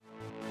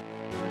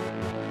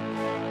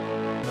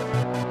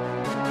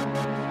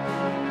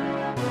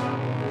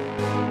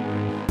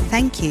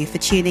Thank you for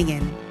tuning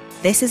in.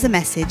 This is a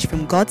message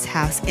from God's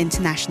House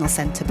International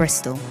Centre,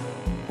 Bristol.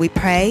 We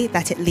pray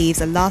that it leaves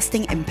a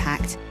lasting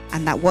impact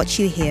and that what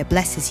you hear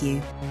blesses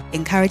you,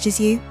 encourages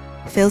you,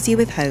 fills you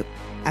with hope,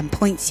 and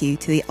points you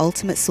to the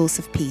ultimate source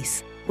of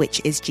peace,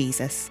 which is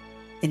Jesus.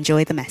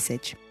 Enjoy the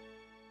message.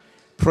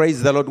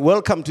 Praise the Lord.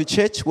 Welcome to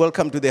church.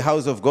 Welcome to the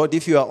house of God.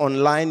 If you are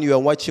online, you are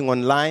watching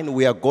online,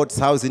 we are God's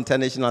House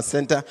International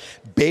Centre,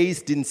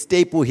 based in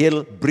Staple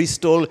Hill,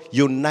 Bristol,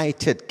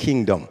 United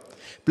Kingdom.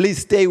 Please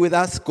stay with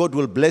us. God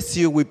will bless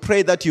you. We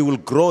pray that you will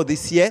grow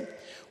this year.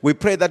 We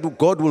pray that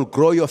God will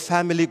grow your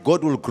family.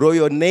 God will grow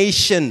your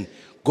nation.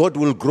 God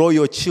will grow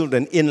your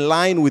children in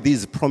line with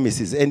His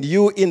promises. And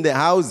you in the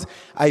house,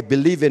 I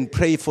believe and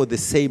pray for the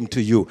same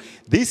to you.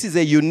 This is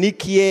a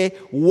unique year.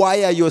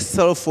 Wire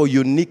yourself for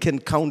unique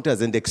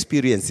encounters and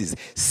experiences.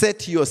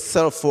 Set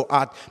yourself for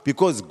art,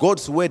 because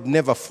God's word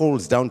never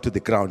falls down to the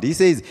ground. He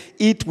says,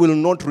 it will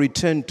not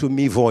return to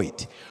me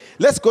void.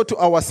 Let's go to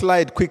our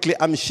slide quickly.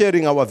 I'm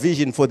sharing our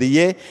vision for the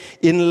year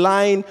in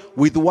line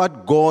with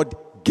what God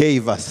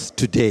gave us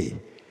today.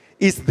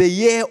 It's the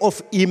year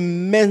of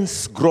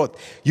immense growth.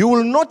 You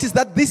will notice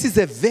that this is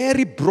a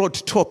very broad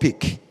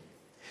topic.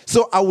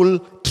 So I will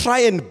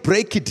try and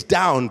break it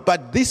down,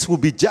 but this will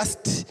be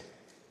just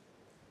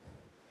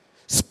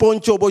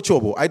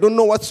sponchobo-chobo. I don't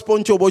know what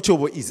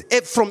sponchobo-chobo is,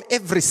 from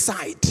every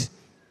side.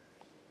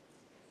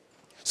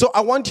 So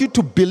I want you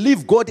to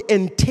believe God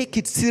and take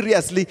it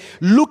seriously.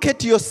 Look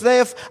at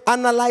yourself,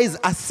 analyze,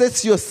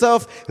 assess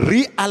yourself,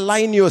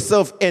 realign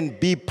yourself, and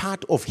be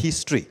part of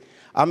history.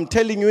 I'm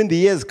telling you, in the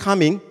years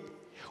coming,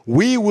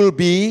 we will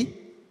be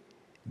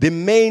the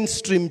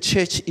mainstream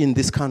church in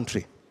this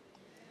country.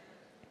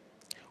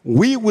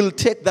 We will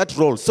take that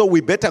role, so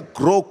we better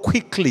grow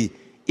quickly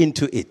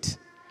into it.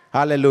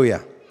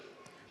 Hallelujah.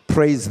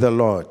 Praise the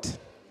Lord.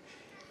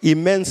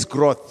 Immense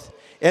growth.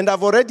 And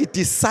I've already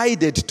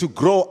decided to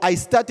grow. I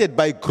started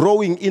by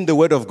growing in the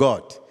Word of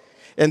God.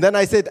 And then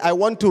I said, I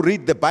want to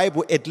read the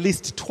Bible at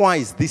least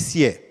twice this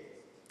year.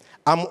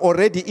 I'm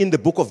already in the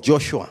book of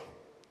Joshua.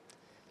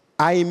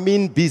 I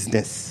mean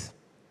business.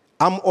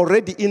 I'm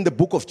already in the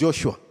book of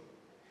Joshua.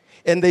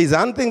 And there is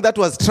one thing that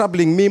was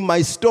troubling me.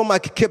 My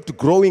stomach kept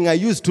growing. I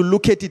used to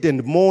look at it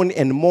and moan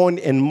and moan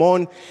and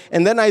moan.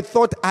 And then I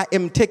thought, I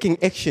am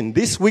taking action.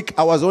 This week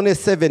I was on a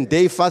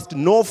 7-day fast.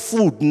 No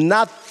food,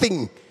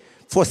 nothing.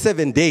 For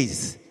 7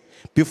 days.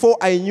 Before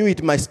I knew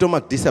it, my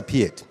stomach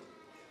disappeared.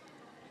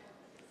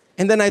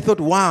 And then I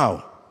thought,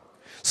 wow.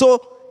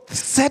 So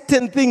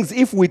certain things,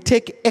 if we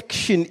take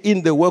action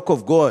in the work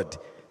of God,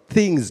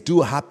 things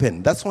do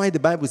happen. That's why the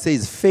Bible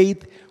says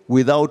faith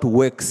without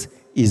works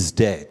is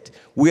dead.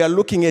 We are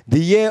looking at the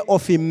year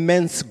of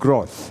immense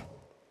growth.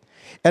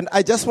 And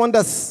I just want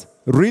us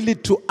really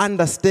to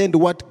understand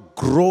what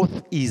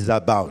growth is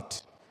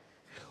about.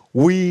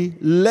 We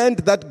learned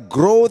that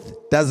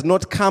growth does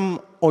not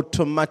come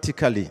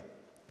automatically.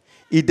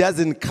 It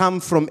doesn't come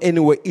from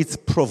anywhere. It's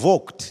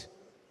provoked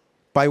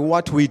by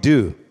what we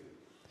do.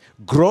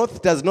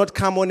 Growth does not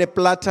come on a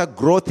platter.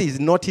 Growth is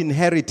not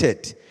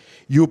inherited.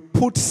 You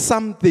put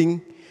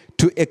something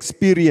to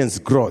experience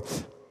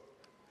growth.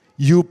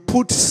 You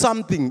put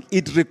something,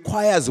 it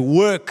requires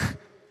work.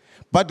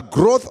 But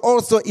growth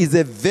also is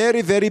a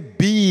very, very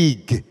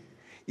big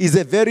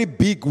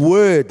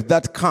word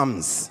that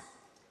comes.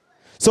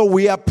 So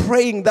we are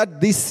praying that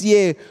this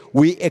year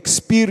we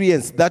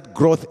experience that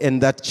growth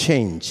and that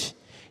change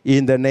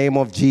in the name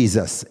of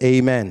Jesus.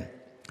 Amen.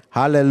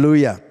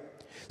 Hallelujah.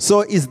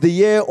 So it's the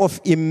year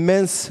of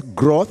immense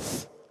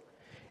growth,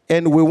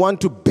 and we want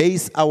to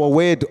base our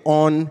word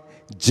on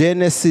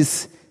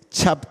Genesis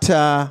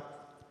chapter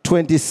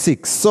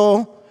 26.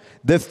 So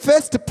the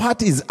first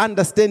part is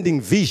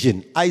understanding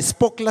vision. I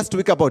spoke last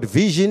week about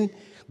vision,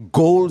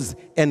 goals,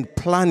 and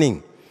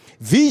planning.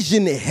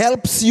 Vision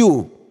helps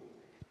you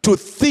to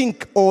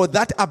think, or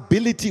that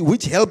ability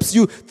which helps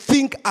you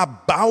think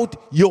about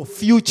your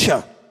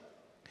future.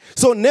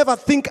 So never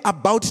think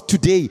about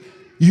today.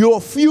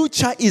 Your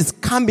future is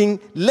coming.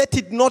 Let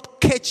it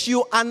not catch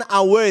you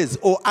unawares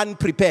or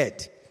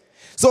unprepared.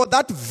 So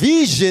that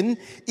vision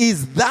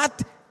is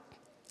that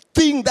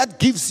thing that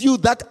gives you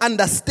that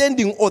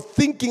understanding or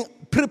thinking,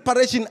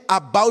 preparation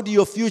about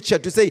your future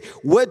to say,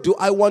 what do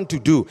I want to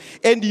do?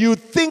 And you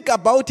think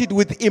about it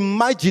with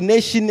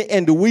imagination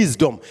and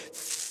wisdom.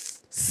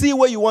 See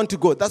where you want to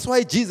go. That's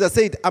why Jesus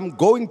said, I'm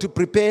going to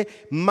prepare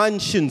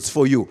mansions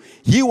for you.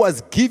 He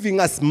was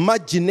giving us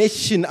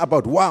imagination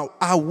about, wow,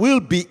 I will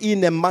be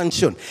in a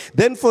mansion.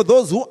 Then for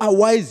those who are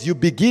wise, you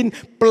begin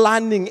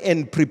planning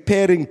and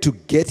preparing to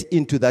get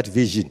into that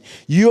vision.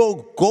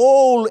 Your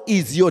goal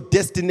is your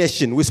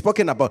destination. We've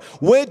spoken about,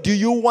 where do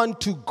you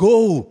want to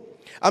go?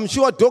 I'm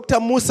sure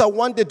Dr. Musa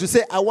wanted to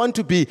say, I want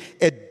to be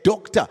a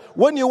doctor.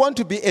 When you want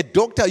to be a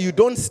doctor, you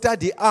don't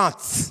study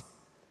arts.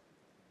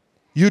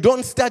 You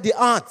don't study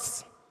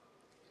arts.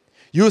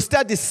 You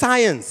study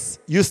science.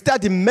 You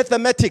study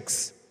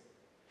mathematics.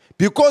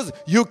 Because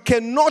you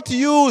cannot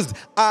use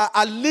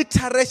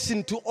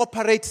alliteration to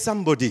operate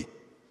somebody.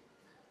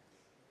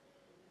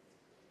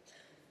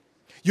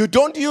 You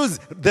don't use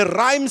the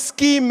rhyme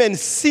scheme and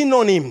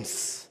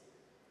synonyms.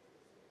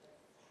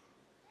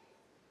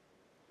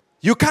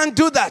 You can't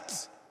do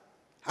that.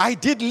 I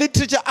did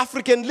literature,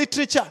 African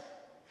literature,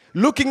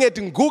 looking at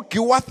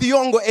Ngugi wa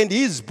Thiong'o and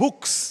his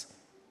books,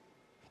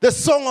 the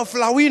Song of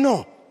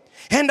Lawino.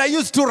 And I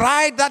used to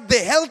write that the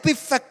healthy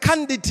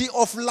fecundity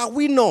of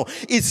Lawino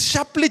is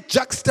sharply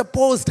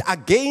juxtaposed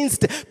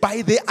against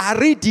by the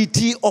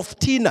aridity of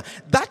Tina.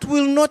 That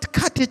will not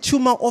cut a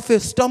tumor off a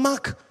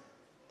stomach.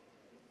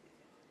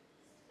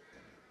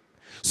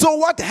 So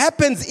what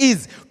happens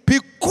is,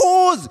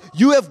 because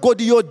you have got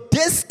your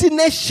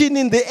destination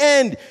in the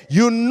end,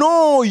 you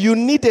know you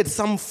needed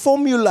some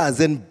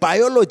formulas and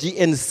biology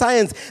and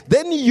science,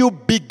 then you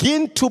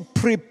begin to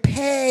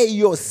prepare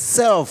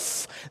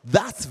yourself.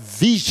 That's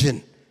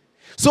vision.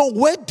 So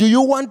where do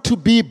you want to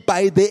be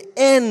by the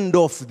end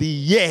of the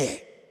year?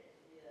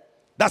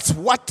 That's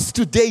what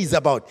today is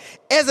about.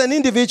 As an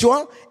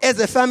individual, as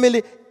a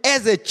family,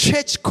 as a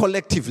church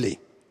collectively.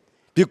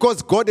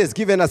 Because God has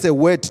given us a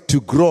word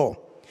to grow.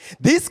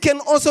 This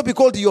can also be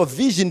called your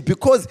vision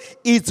because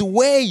it's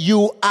where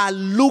you are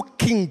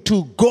looking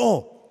to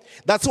go.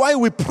 That's why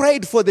we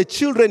prayed for the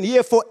children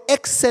here for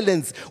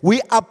excellence.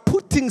 We are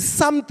putting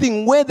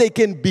something where they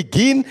can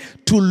begin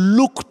to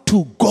look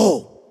to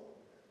go.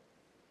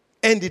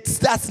 And it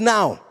starts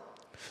now.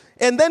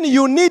 And then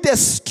you need a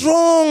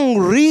strong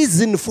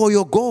reason for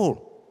your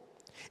goal.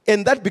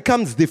 And that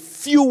becomes the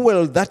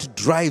fuel that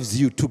drives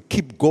you to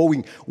keep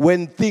going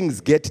when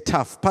things get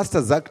tough.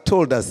 Pastor Zach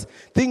told us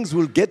things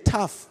will get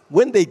tough.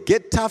 When they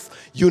get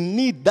tough, you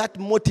need that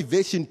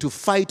motivation to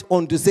fight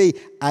on, to say,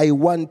 I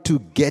want to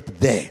get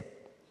there.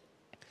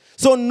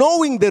 So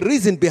knowing the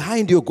reason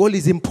behind your goal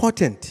is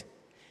important.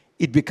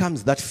 It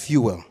becomes that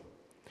fuel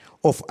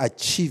of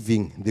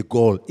achieving the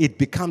goal. It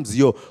becomes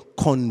your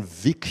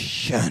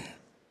conviction.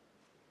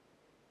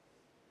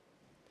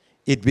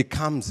 It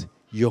becomes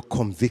your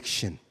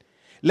conviction.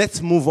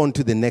 Let's move on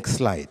to the next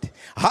slide.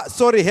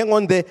 Hang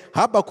on there.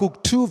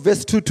 Habakkuk 2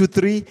 verse 2 to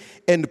 3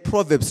 and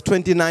Proverbs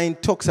 29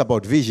 talks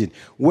about vision.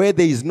 Where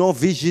there is no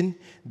vision,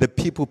 the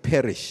people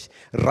perish.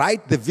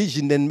 Write the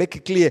vision and make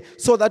it clear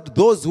so that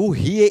those who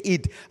hear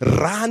it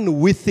run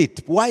with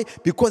it. Why?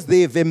 Because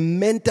they have a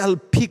mental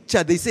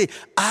picture. They say,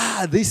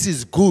 this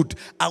is good.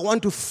 I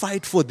want to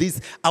fight for this.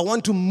 I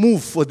want to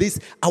move for this.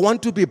 I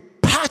want to be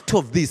part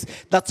of this.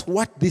 That's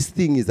what this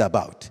thing is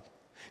about.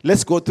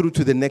 Let's go through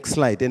to the next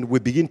slide and we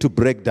begin to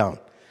break down.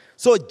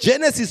 So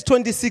Genesis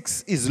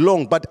 26 is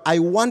long, but I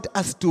want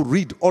us to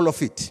read all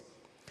of it.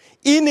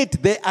 In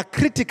it, there are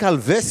critical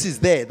verses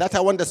there that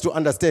I want us to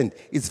understand.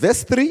 It's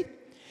verse 3,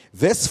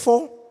 verse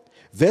 4,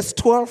 verse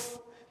 12,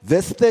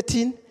 verse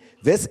 13,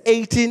 verse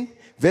 18,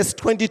 verse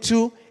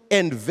 22,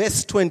 and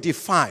verse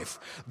 25.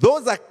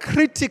 Those are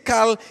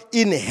critical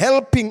in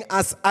helping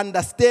us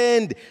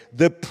understand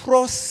the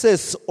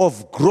process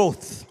of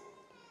growth.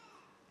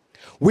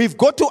 We've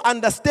got to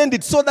understand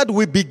it so that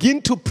we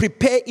begin to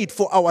prepare it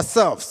for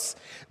ourselves.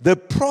 The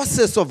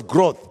process of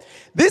growth.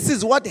 This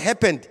is what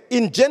happened.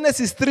 In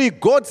Genesis 3,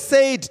 God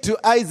said to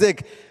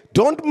Isaac,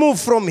 don't move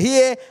from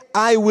here,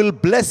 I will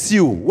bless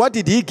you. What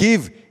did he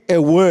give?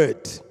 A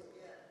word.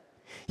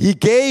 He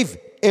gave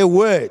a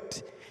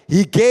word.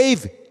 He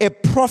gave a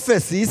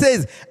prophecy. He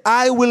says,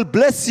 I will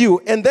bless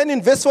you. And then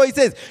in verse 4 he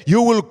says,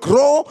 you will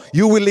grow,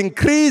 you will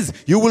increase,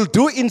 you will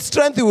do in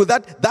strength with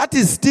that. That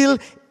is still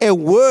a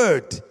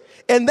word.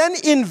 And then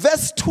in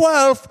verse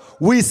 12,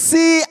 we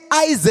see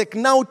Isaac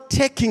now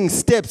taking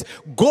steps.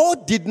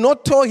 God did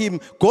not tell him,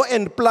 go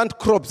and plant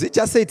crops. He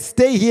just said,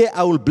 stay here,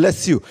 I will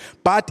bless you.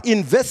 But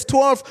in verse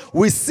 12,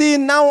 we see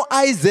now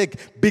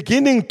Isaac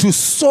beginning to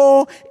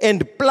sow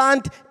and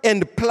plant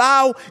and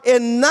plow.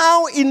 And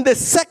now in the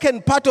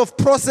second part of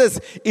process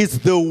is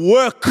the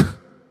work.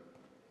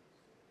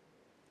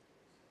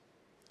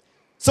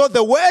 So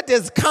the word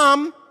has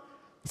come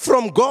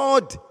from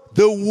God.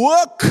 The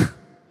work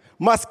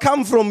must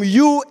come from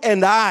you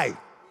and I.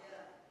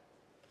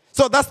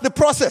 So that's the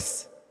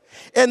process.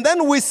 And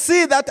then we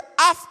see that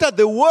after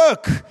the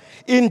work,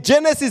 in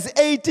Genesis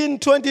 18,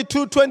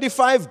 22,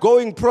 25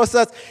 going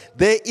process,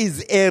 there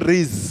is a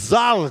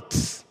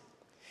result.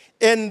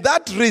 And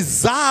that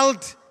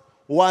result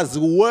was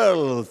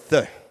wealth.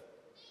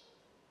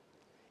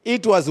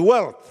 It was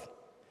wealth.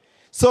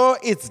 So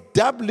it's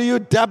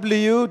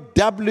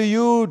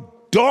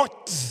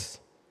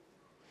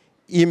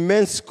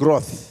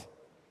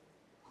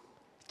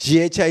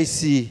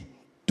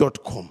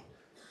www.immensegrowth.GHIC.com.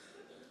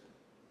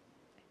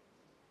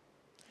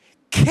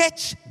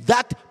 Catch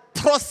that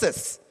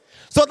process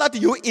so that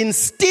you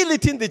instill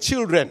it in the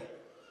children.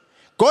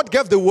 God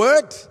gave the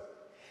word.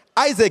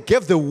 Isaac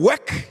gave the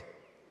work.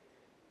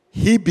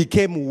 He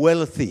became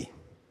wealthy.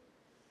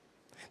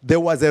 There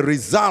was a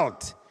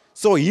result.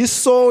 So he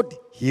sowed,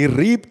 he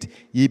reaped,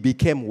 he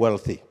became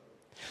wealthy.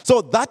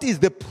 So that is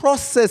the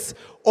process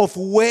of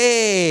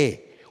where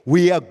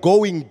we are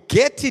going.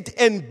 Get it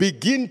and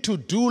begin to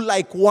do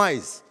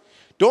likewise.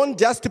 Don't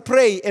just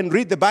pray and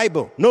read the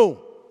Bible.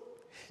 No.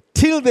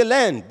 Till the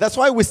land. That's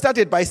why we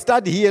started by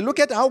study here. Look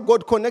at how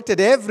God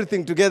connected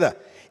everything together.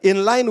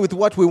 in line with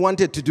what we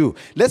wanted to do.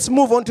 Let's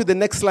move on to the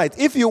next slide.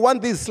 If you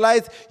want these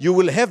slides, you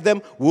will have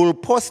them. We'll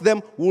post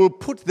them. We'll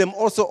put them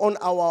also on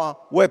our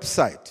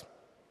website.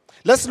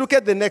 Let's look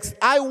at the next.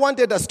 I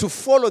wanted us to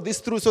follow this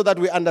through so that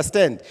we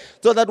understand.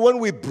 So that when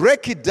we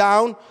break it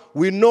down,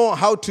 we know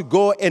how to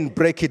go and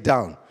break it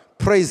down.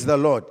 Praise the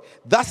Lord.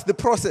 That's the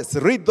process.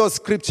 Read those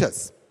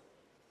scriptures.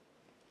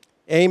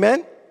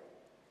 Amen.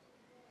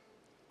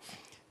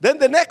 Then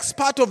the next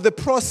part of the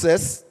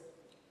process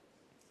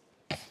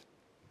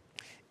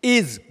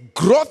is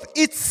growth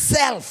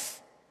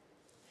itself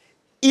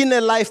in a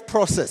life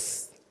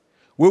process.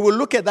 We will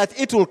look at that.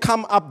 It will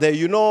come up there.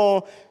 You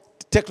know,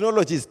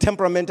 technology is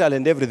temperamental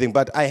and everything,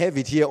 but I have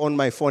it here on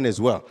my phone as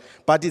well.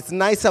 But it's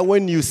nicer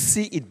when you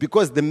see it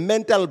because the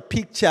mental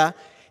picture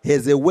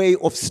has a way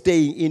of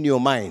staying in your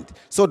mind.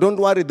 So don't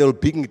worry, they'll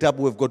bring it up.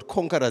 We've got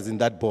conquerors in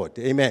that board.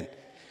 Amen.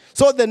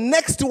 So the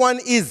next one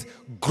is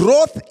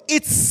growth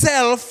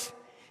itself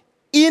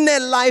in a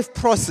life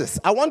process.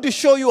 I want to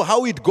show you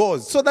how it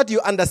goes so that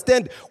you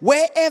understand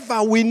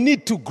wherever we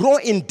need to grow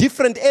in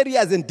different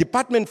areas and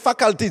department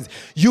faculties,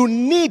 you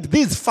need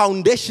these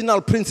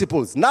foundational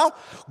principles. Now,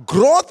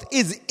 growth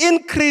is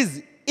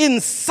increase in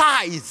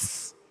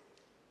size.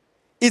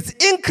 It's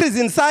increase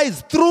in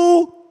size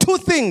through two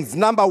things.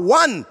 Number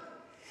one,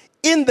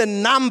 in the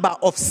number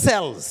of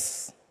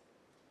cells.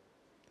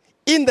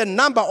 In the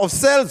number of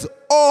cells,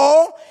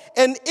 or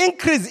an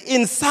increase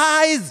in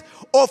size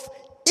of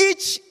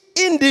each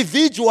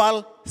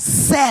individual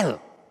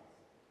cell.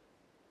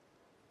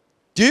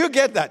 Do you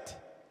get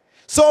that?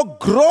 So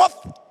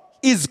growth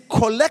is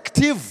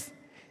collective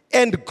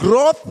and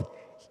growth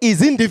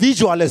is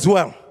individual as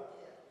well.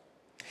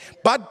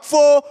 But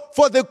for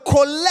the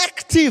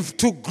collective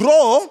to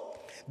grow,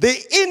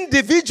 the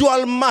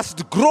individual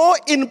must grow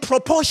in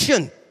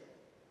proportion.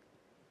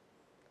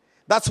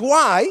 That's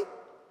why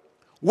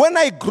when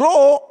I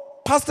grow,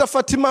 Pastor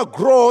Fatima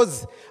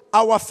grows,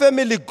 our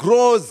family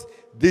grows,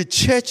 the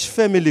church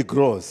family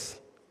grows.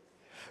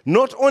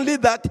 Not only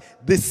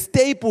that, the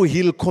Staple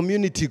Hill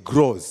community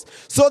grows.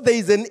 So there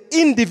is an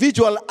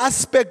individual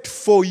aspect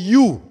for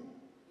you.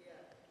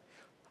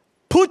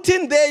 Put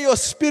in there your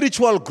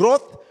spiritual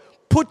growth.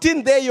 Put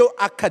in there your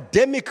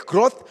academic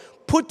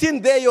growth. Put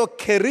in there your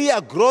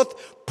career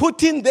growth.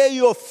 Put in there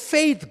your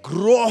faith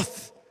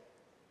growth.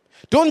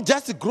 Don't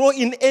just grow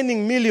in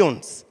earning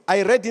millions.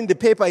 I read in the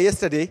paper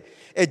yesterday,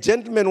 a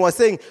gentleman was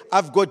saying,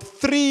 I've got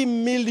 3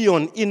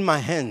 million in my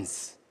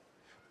hands,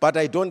 but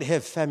I don't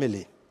have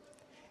family,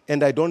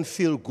 and I don't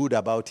feel good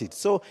about it.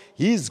 So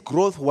his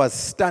growth was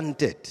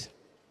stunted.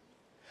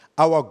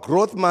 Our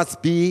growth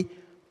must be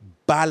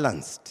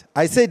balanced.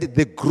 I said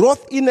the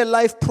growth in a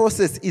life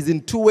process is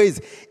in two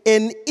ways.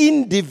 An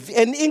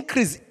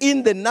increase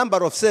in the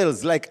number of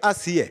cells, like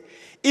us here.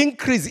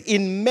 Increase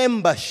in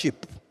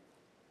membership.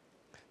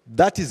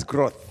 That is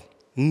growth.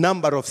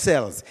 Number of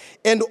cells.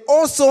 And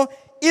also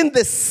in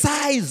the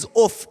size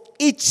of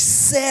each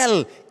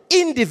cell,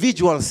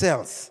 individual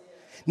cells.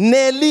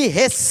 Nelly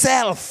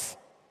herself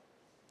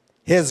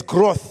has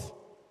growth.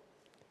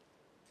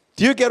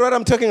 Do you get what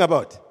I'm talking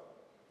about?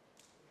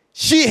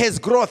 She has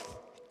growth.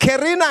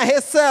 Karina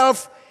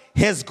herself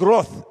has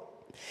growth.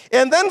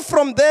 And then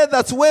from there,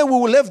 that's where we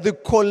will have the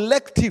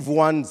collective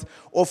ones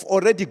of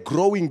already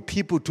growing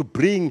people to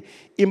bring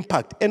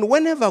impact. And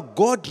whenever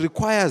God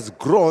requires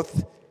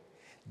growth,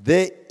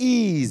 there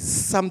is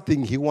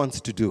something he wants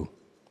to do.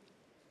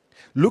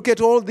 Look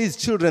at all these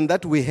children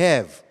that we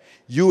have.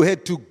 You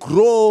had to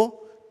grow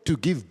to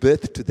give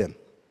birth to them.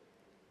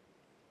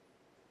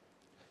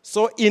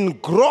 So in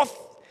growth,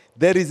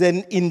 there is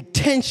an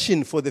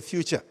intention for the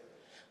future.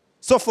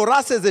 So for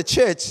us as a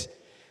church,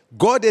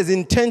 God has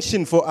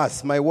intention for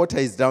us. My water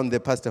is down there,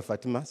 Pastor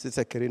Fatima,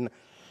 Sister Karina.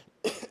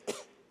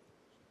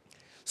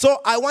 So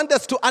I want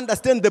us to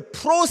understand the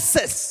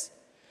process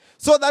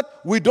so that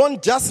we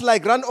don't just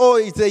like run, oh,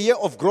 it's a year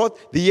of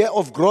growth, the year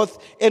of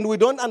growth, and we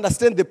don't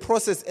understand the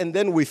process and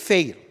then we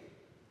fail.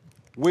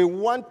 We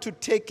want to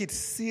take it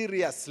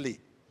seriously.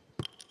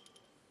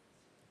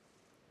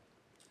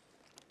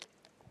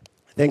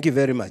 Thank you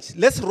very much.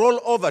 Let's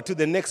roll over to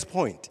the next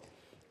point.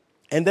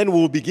 And then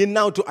we'll begin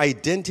now to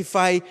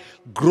identify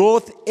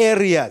growth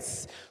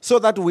areas so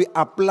that we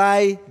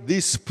apply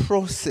this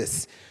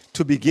process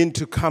to begin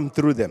to come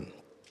through them.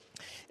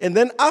 And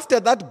then after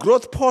that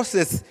growth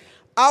process,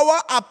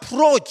 our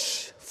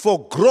approach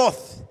for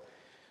growth,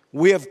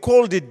 we have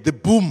called it the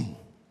boom.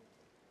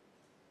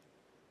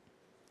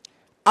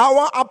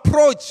 Our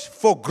approach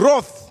for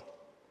growth,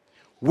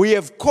 we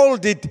have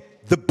called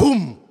it the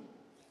boom.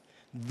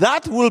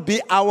 That will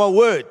be our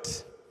word.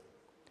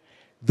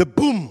 The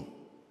boom.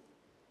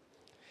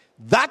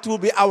 That will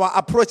be our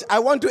approach. I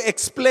want to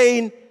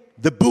explain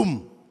the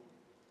boom.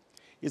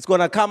 It's going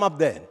to come up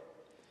there.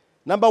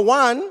 Number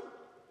one,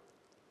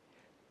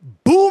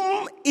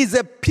 boom is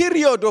a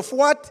period of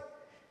what?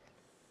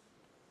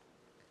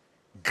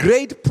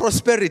 Great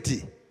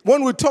prosperity.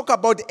 When we talk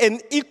about an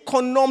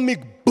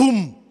economic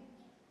boom,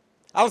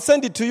 I'll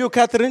send it to you,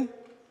 Catherine,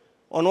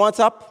 on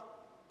WhatsApp.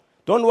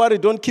 Don't worry,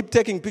 don't keep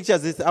taking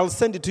pictures. I'll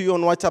send it to you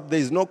on WhatsApp. There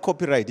is no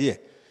copyright here.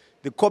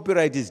 The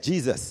copyright is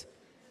Jesus.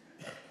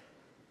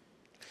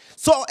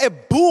 So a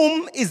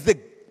boom is the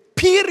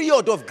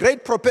period of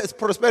great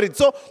prosperity.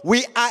 So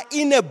we are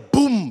in a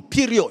boom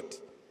period.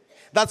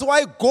 That's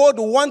why God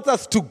wants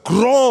us to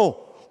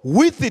grow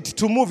with it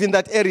to move in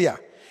that area.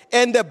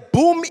 And the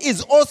boom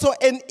is also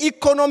an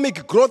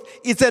economic growth.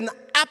 It's an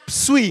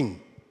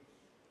upswing.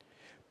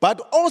 But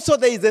also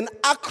there is an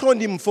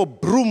acronym for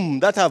broom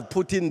that I've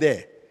put in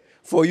there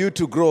for you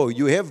to grow.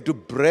 You have to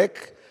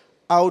break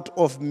out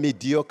of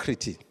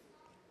mediocrity.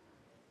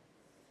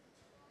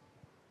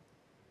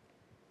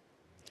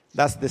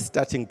 That's the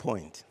starting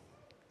point.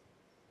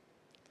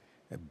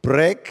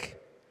 Break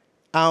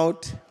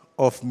out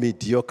of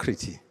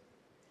mediocrity.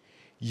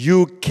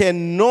 You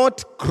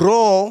cannot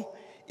grow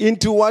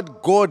into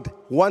what God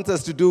wants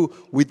us to do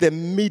with a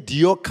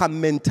mediocre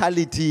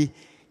mentality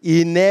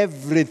in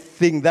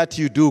everything that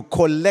you do,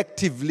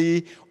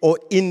 collectively or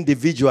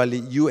individually.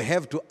 You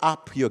have to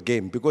up your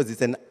game because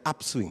it's an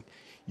upswing.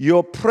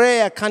 Your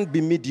prayer can't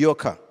be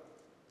mediocre.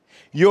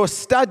 Your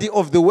study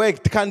of the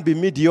word can't be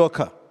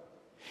mediocre.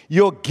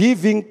 Your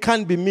giving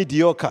can't be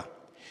mediocre.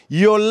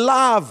 Your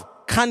love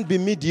can't be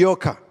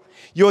mediocre.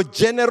 Your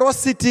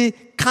generosity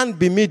can't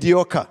be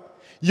mediocre.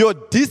 Your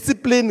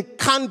discipline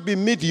can't be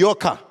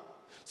mediocre.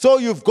 So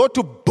you've got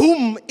to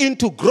boom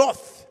into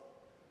growth.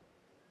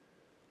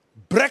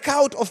 Break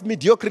out of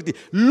mediocrity.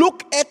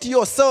 Look at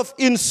yourself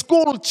in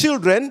school,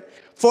 children.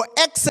 For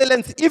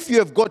excellence, if you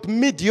have got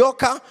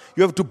mediocre,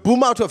 you have to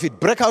boom out of it,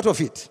 break out of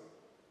it.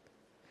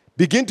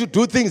 Begin to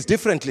do things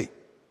differently.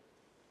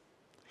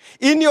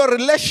 In your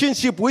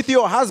relationship with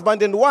your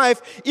husband and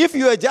wife, if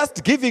you are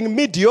just giving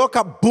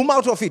mediocre, boom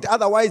out of it.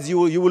 Otherwise, you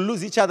will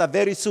lose each other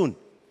very soon.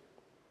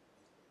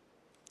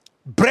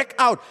 Break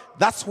out.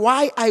 That's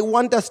why I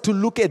want us to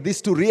look at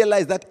this to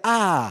realize that,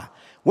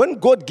 when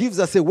God gives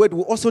us a word,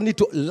 we also need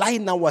to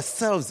line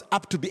ourselves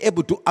up to be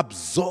able to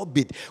absorb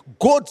it.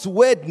 God's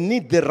word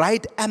needs the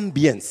right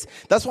ambience.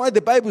 That's why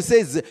the Bible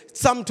says,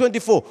 Psalm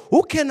 24,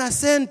 who can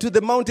ascend to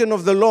the mountain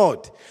of the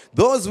Lord?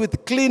 Those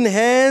with clean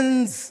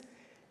hands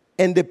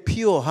and a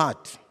pure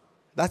heart.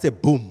 That's a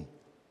boom.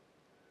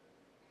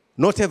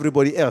 Not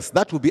everybody else.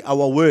 That will be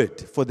our word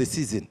for the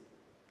season.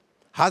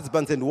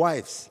 Husbands and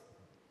wives,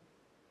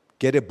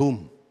 get a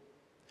boom.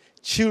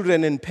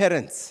 Children and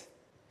parents,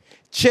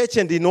 church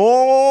and in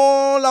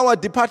all our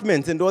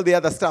departments and all the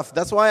other stuff.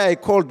 That's why I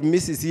called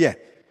Mrs. here.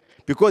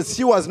 Because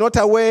she was not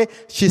aware.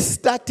 She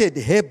started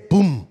her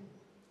boom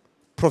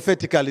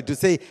prophetically to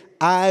say,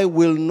 I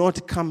will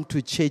not come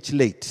to church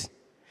late.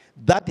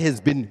 That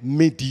has been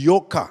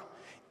mediocre.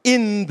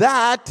 In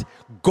that,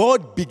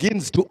 God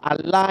begins to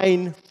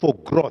align for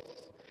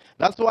growth.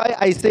 That's why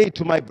I say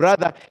to my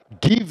brother,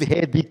 give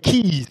her the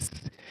keys.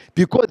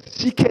 Because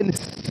she can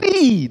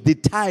see the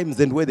times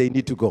and where they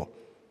need to go.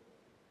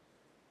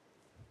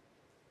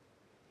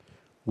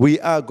 We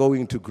are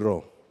going to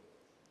grow.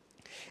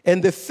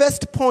 And the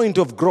first point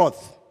of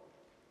growth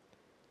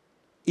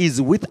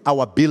is with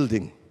our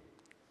building.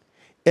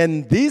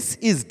 And this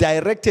is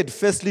directed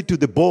firstly to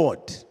the board.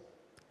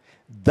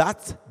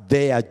 That's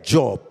their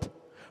job.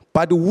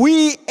 But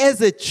we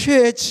as a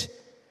church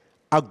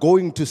are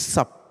going to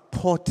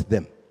support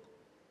them.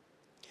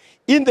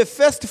 In the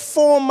first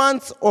 4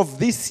 months of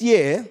this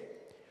year,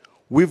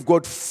 we've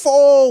got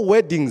 4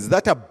 weddings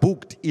that are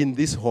booked in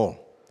this hall.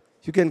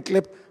 You can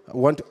clap.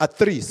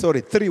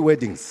 3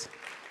 weddings.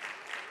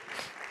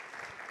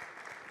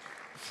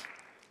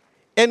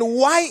 And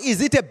why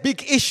is it a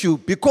big issue?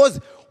 Because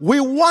we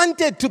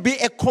wanted to be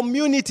a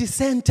community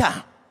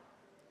center.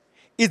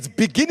 It's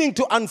beginning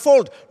to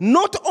unfold.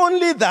 Not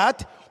only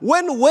that,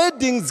 when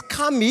weddings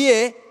come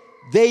here,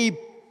 they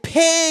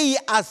pay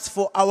us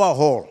for our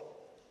hall.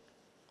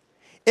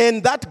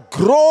 And that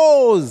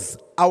grows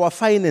our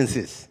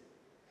finances.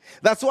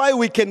 That's why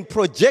we can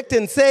project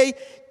and say,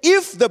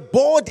 if the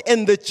board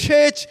and the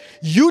church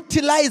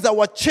utilize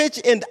our church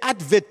and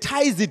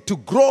advertise it to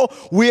grow,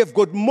 we have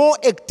got more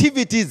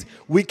activities.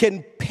 We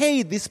can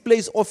pay this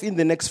place off in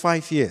the next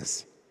 5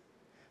 years.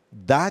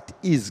 That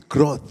is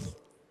growth.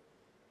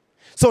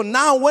 So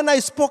now when I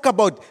spoke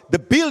about the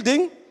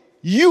building,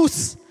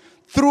 use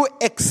through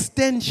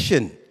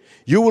extension,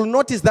 you will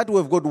notice that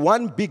we've got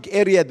one big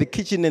area, the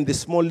kitchen and the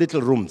small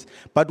little rooms.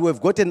 But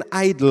we've got an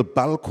idle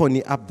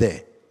balcony up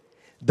there.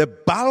 The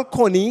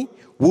balcony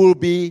will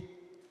be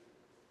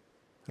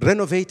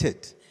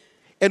renovated.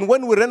 And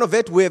when we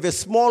renovate, we have a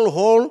small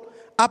hall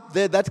up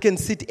there that can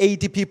sit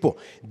 80 people.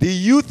 The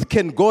youth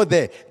can go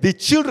there. The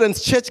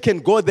children's church can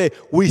go there.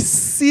 We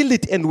seal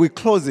it and we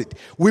close it.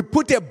 We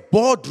put a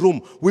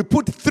boardroom. We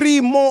put 3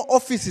 more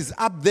offices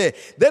up there.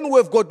 Then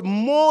we've got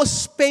more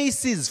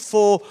spaces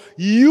for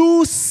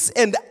use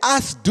and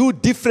us do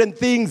different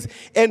things.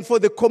 And for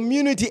the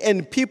community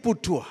and people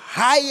to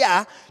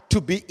hire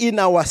to be in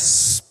our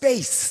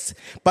space.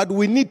 But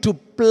we need to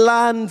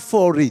plan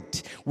for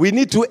it. We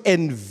need to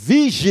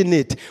envision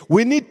it.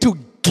 We need to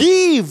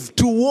give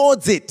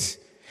towards it.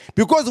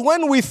 Because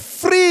when we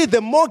free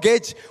the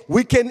mortgage,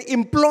 we can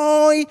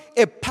employ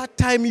a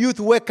part-time youth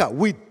worker.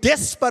 We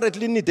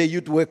desperately need a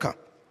youth worker.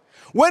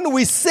 When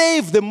we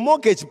save the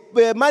mortgage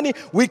money,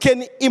 we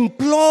can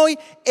employ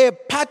a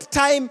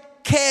part-time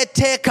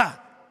caretaker.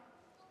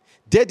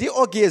 Daddy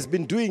Ogie has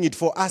been doing it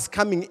for us,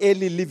 coming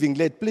early, leaving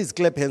late. Please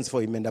clap hands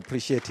for him and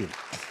appreciate him.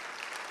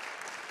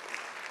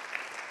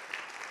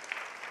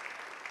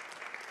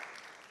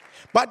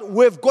 But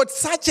we've got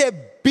such a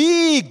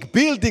big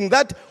building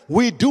that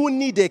we do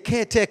need a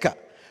caretaker.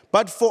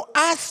 But for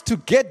us to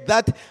get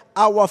that,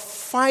 our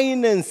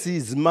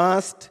finances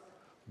must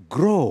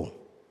grow.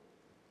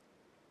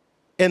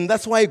 And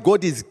that's why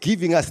God is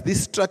giving us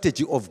this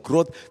strategy of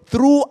growth.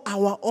 Through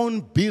our own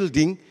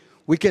building,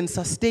 we can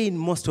sustain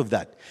most of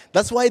that.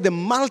 That's why the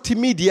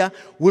multimedia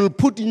will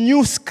put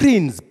new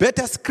screens,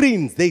 better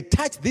screens. They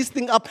touch this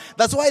thing up.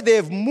 That's why they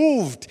have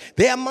moved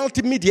their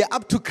multimedia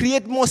up to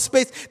create more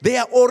space. They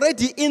are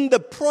already in the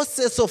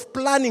process of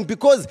planning,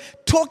 because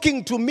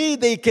talking to me,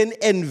 they can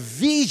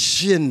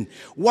envision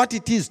what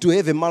it is to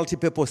have a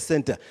multi-purpose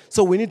center.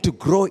 So we need to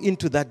grow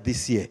into that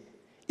this year.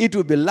 It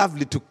will be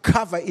lovely to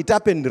cover it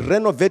up and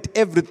renovate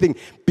everything.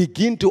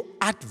 Begin to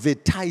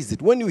advertise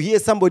it. When you hear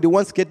somebody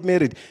wants to get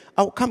married,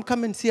 oh,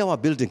 come and see our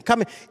building.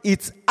 Come.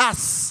 It's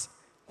us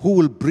who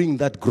will bring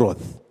that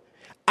growth.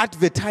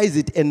 Advertise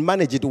it and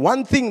manage it.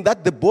 One thing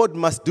that the board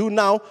must do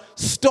now,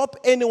 stop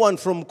anyone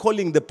from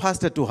calling the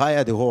pastor to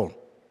hire the hall.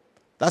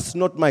 That's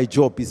not my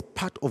job. It's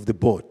part of the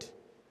board.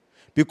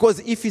 Because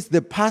if it's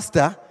the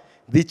pastor,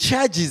 the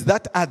charges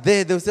that are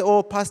there, they'll say,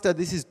 oh, pastor,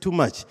 this is too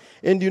much.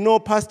 And you know,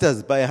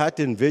 pastors, by heart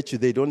and virtue,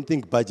 they don't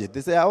think budget.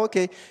 They say,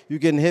 okay, you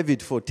can have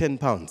it for 10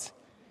 pounds.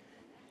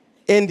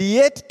 And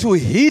yet, to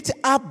heat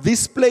up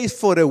this place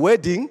for a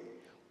wedding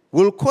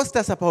will cost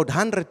us about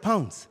 100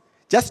 pounds.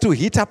 Just to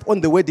heat up on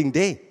the wedding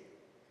day.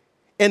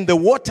 And the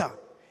water,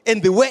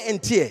 and the wear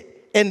and tear,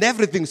 and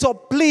everything. So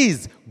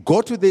please,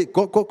 go to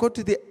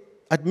the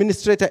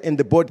administrator and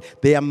the board.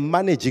 They are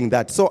managing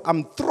that. So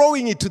I'm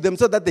throwing it to them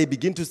so that they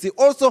begin to see.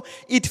 Also,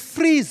 it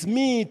frees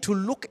me to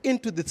look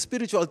into the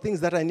spiritual things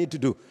that I need to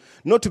do,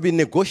 not to be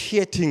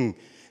negotiating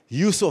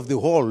use of the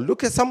hall.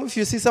 Look at some of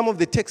you, see some of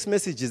the text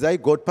messages I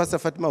got. Pastor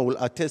Fatima will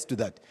attest to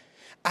that.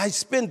 I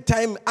spend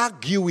time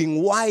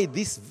arguing why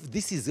this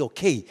is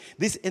okay.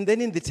 And then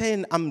in the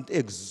end, I'm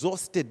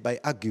exhausted by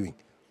arguing.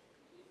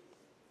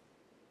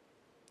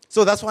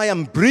 So that's why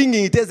I'm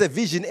bringing it as a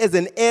vision, as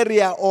an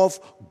area of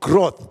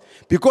growth.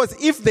 Because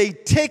if they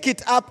take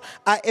it up,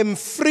 I am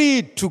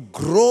free to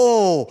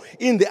grow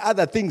in the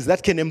other things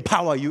that can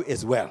empower you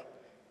as well.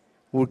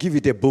 We'll give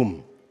it a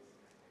boom.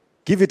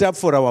 Give it up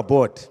for our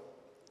board.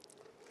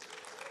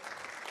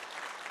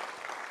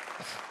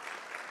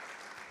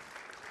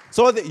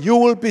 So you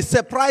will be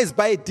surprised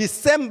by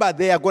December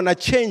they are going to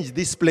change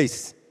this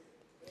place.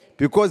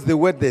 Because the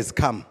word has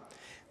come.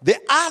 The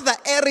other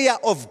area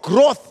of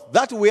growth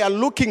that we are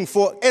looking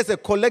for as a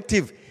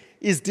collective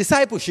is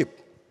discipleship.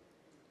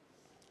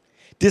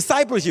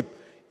 Discipleship.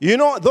 You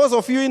know, those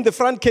of you in the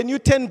front, can you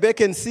turn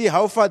back and see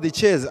how far the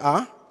chairs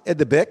are at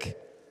the back?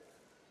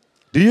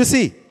 Do you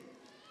see?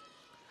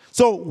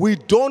 So we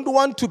don't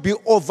want to be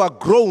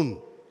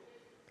overgrown.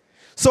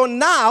 So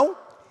now,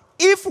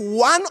 if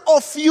one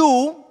of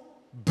you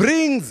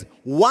brings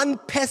one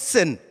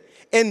person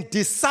and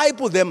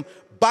disciple them,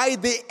 by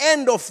the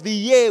end of the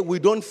year, we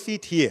don't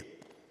fit here.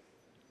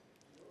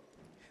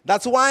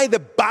 That's why the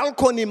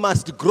balcony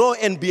must grow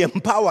and be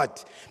empowered.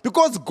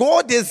 Because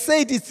God has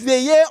said it's the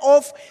year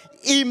of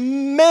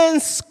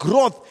immense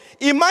growth.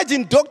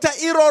 Imagine Dr.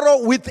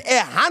 Iroro with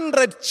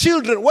 100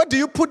 children. What do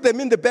you put them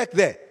in the back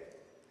there?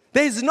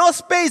 There is no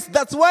space.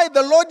 That's why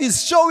the Lord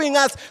is showing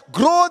us,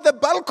 grow the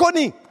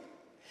balcony.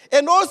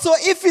 And also,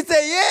 if it's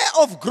a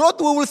year of growth,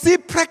 we will see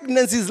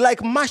pregnancies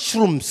like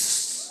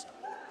mushrooms.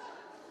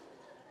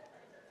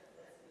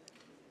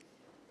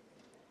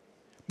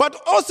 But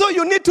also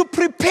you need to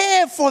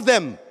prepare for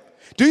them.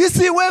 Do you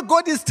see where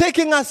God is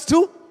taking us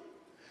to?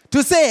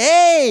 To say,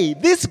 hey,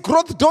 this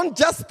growth, don't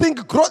just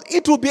think growth,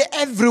 it will be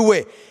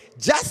everywhere.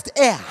 Just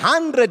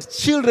 100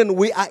 children,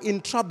 we are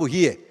in trouble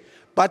here.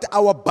 But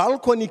our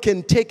balcony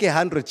can take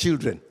 100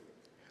 children.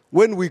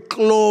 When we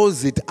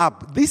close it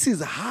up, this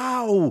is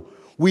how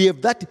we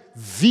have that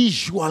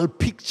visual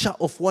picture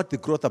of what the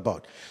growth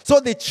about. So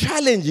the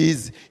challenge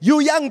is, you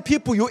young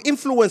people, you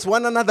influence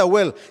one another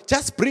well.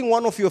 Just bring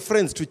one of your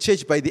friends to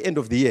church by the end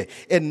of the year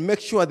and make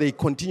sure they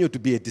continue to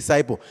be a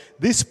disciple.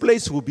 This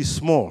place will be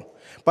small.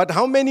 But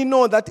how many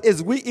know that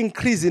as we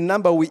increase in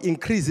number, we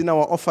increase in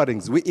our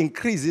offerings, we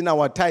increase in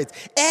our tithes.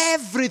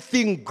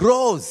 Everything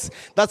grows.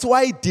 That's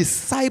why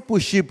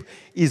discipleship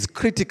is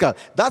critical.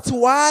 That's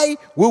why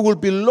we will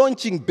be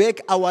launching back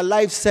our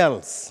life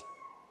cells.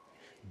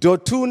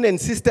 Dotun and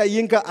Sister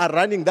Yinka are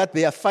running that.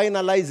 They are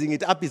finalizing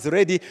it up. It's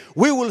ready.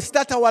 We will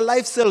start our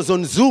life cells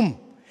on Zoom.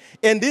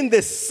 And in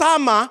the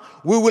summer,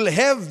 we will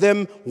have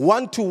them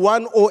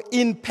one-to-one or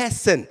in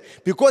person.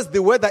 Because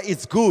the weather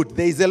is good.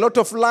 There is a lot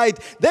of light.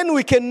 Then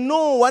we can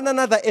know one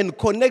another and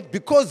connect,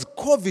 because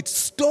COVID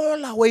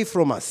stole away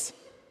from us.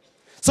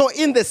 So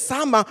in the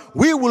summer,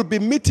 we will be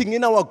meeting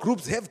in our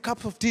groups, have a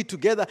cup of tea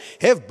together,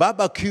 have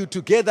barbecue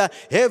together,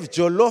 have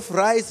jollof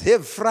rice,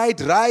 have fried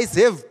rice,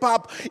 have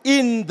pap.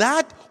 In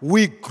that,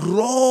 we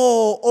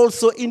grow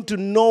also into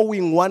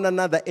knowing one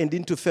another and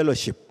into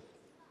fellowship.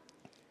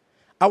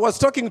 I was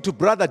talking to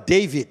Brother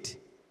David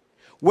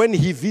when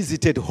he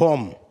visited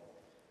home.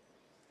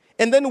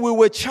 And then we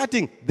were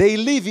chatting. They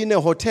live in a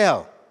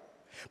hotel.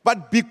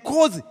 But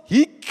because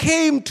he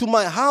came to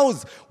my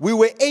house, we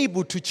were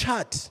able to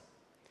chat.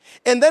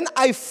 And then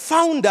I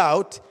found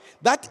out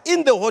that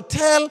in the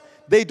hotel,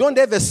 they don't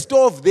have a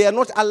stove. They are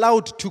not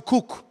allowed to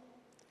cook.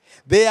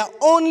 They are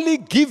only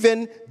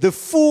given the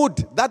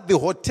food that the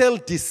hotel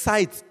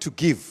decides to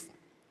give.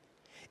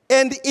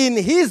 And in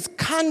his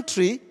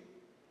country,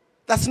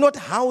 that's not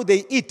how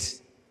they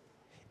eat.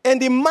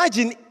 And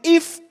imagine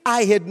if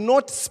I had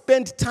not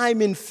spent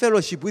time in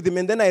fellowship with him,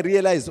 and then I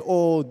realized,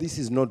 oh, this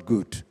is not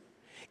good.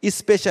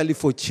 Especially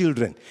for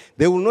children.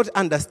 They will not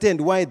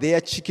understand why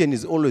their chicken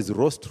is always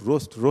roast.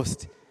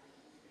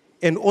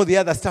 And all the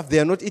other stuff they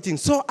are not eating.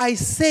 So I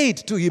said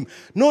to him,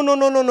 no.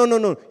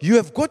 You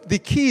have got the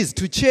keys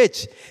to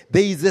church.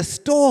 There is a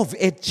stove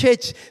at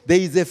church. There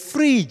is a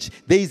fridge.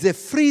 There is a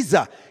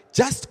freezer.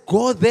 Just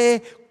go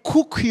there,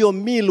 cook your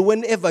meal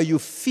whenever you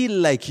feel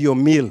like your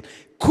meal.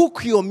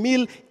 Cook your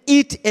meal,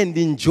 eat and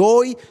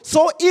enjoy.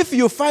 So if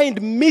you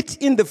find meat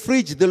in the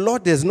fridge the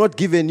Lord has not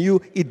given you,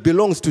 it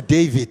belongs to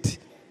David.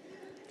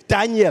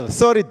 Daniel.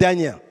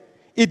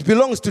 It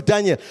belongs to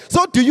Daniel.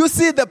 So do you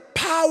see the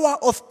power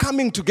of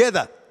coming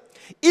together?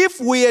 If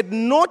we had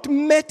not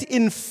met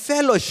in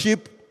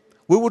fellowship,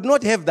 we would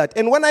not have that.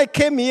 And when I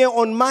came here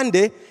on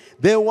Monday,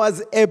 there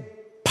was a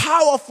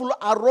powerful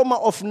aroma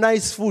of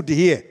nice food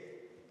here.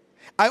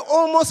 I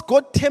almost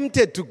got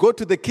tempted to go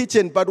to the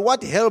kitchen, but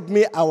what helped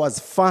me, I was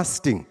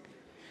fasting.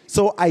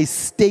 So I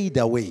stayed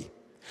away.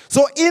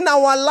 So in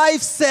our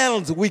life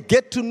cells, we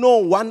get to know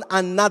one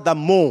another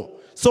more.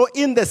 So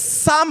in the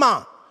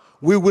summer,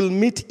 we will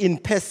meet in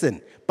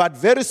person. But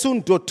very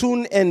soon,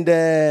 Dotun and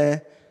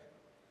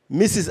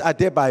Mrs.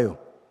 Adebayo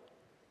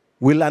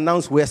will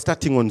announce we are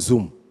starting on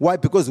Zoom. Why?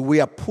 Because we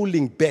are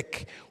pulling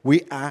back.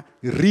 We are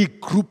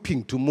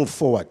regrouping to move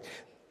forward.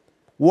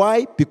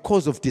 Why?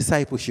 Because of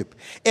discipleship.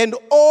 And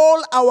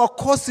all our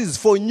courses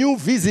for new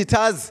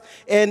visitors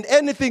and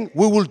anything,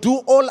 we will do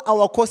all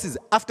our courses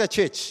after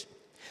church.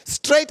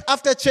 Straight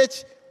after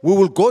church, we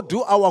will go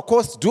do our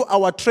course, do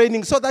our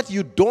training, so that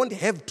you don't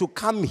have to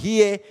come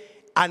here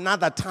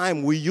another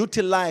time. We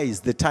utilize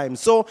the time.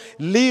 So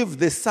leave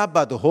the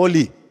Sabbath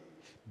holy.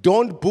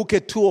 Don't book a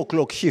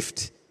 2:00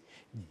 shift.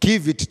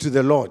 Give it to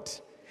the Lord.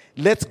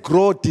 Let's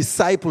grow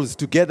disciples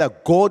together.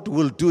 God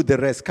will do the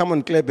rest. Come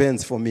on, clap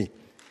hands for me.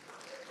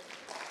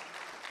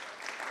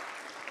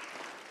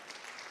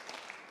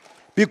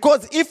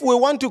 Because if we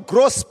want to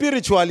grow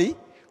spiritually,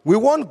 we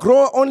won't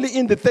grow only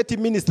in the 30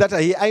 minutes that are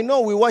here. I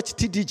know we watch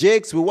TD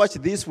Jakes, we watch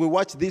this, we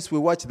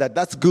watch that.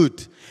 That's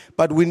good.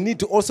 But we need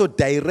to also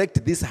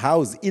direct this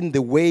house in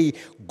the way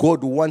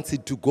God wants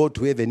it to go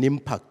to have an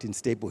impact in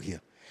Stable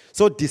here.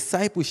 So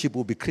discipleship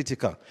will be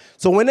critical.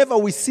 So whenever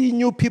we see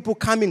new people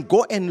coming,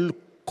 go and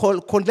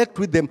connect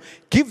with them,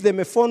 give them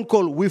a phone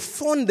call. We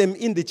phone them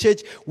in the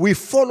church, we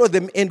follow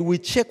them, and we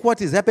check what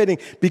is happening.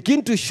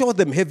 Begin to show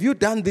them, have you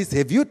done this?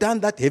 Have you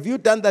done that? Have you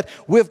done that?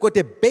 We've got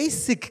a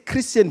basic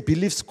Christian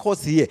beliefs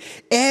course here.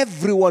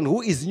 Everyone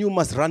who is new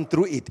must run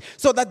through it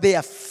so that they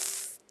are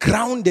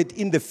grounded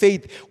in the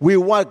faith. We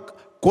are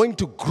going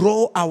to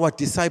grow our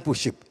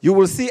discipleship. You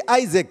will see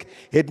Isaac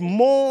had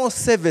more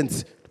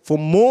servants for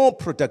more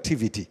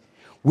productivity.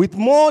 With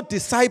more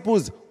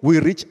disciples, we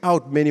reach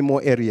out many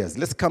more areas.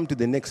 Let's come to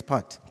the next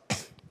part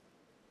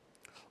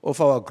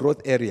of our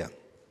growth area.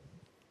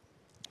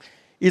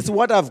 It's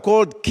what I've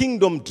called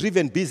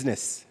kingdom-driven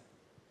business.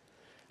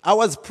 I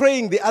was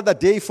praying the other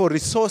day for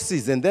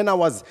resources, and then I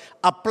was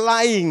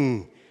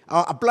applying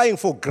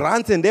for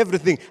grants and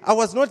everything. I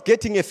was not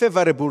getting a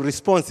favorable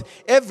response.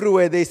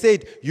 Everywhere they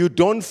said, you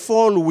don't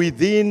fall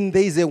within,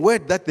 there is a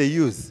word that they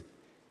use,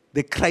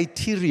 the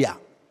criteria.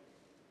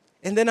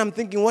 And then I'm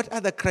thinking, what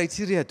other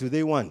criteria do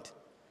they want?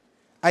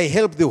 I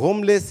help the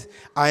homeless.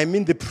 I am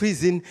in the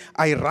prison.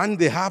 I run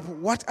the hub.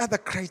 What other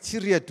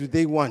criteria do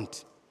they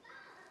want?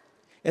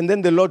 And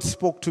then the Lord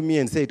spoke to me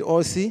and said,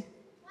 Osien,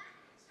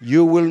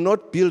 you will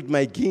not build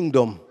my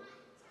kingdom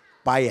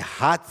by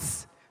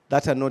hearts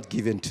that are not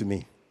given to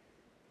me.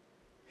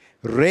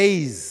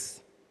 Raise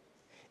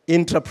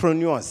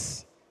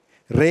entrepreneurs.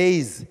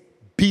 Raise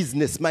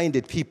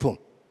business-minded people.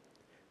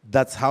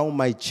 That's how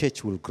my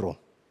church will grow.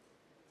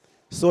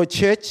 So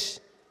church,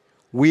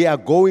 we are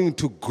going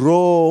to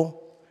grow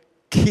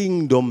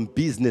kingdom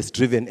business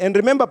driven. And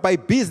remember, by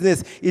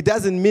business, it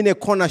doesn't mean a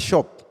corner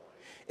shop.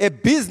 A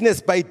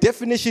business, by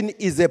definition,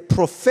 is a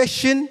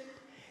profession,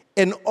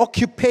 an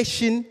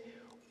occupation,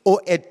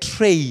 or a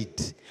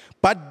trade.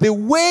 But the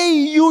way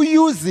you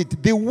use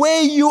it, the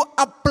way you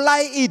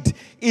apply it,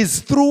 is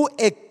through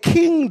a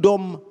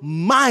kingdom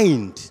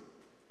mind.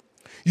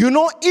 You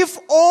know, if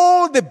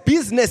all the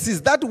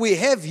businesses that we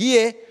have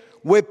here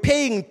were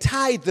paying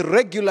tithe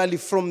regularly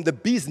from the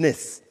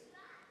business,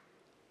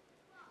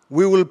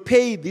 we will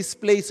pay this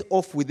place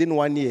off within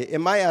 1 year.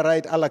 Am I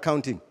right, all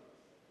accounting?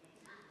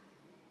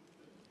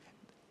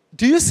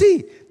 Do you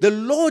see? The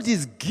Lord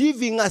is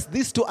giving us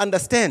this to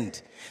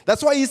understand.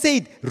 That's why he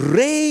said,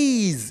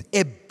 raise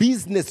a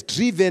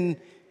business-driven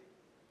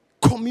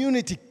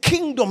community,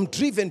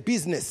 kingdom-driven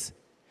business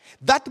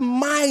that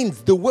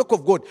minds the work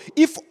of God.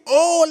 If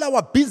all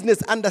our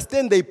business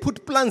understand, they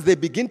put plans, they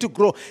begin to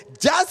grow.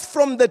 Just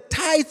from the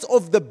tithes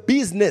of the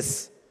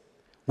business,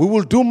 we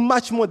will do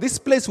much more. This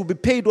place will be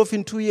paid off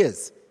in 2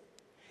 years.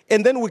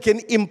 And then we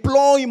can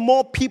employ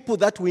more people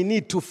that we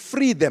need to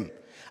free them.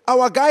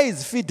 Our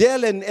guys,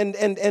 Fidel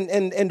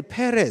and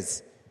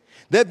Perez,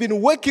 they've been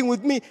working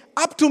with me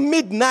up to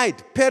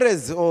midnight.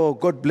 Perez, oh,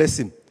 God bless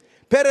him.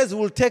 Perez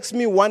will text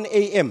me 1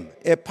 a.m.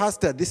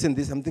 Pastor, this and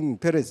this. I'm thinking,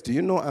 Perez, do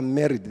you know I'm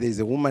married? There's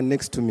a woman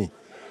next to me.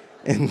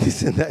 And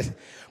this and that.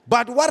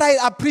 But what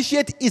I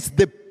appreciate is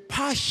the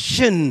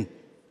passion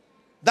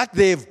that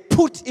they've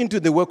put into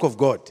the work of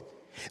God.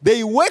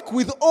 They work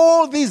with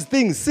all these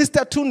things.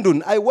 Sister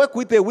Tundun, I work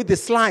with her with the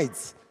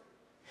slides.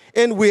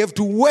 And we have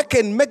to work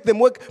and make them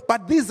work.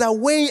 But these are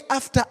way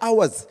after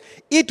hours.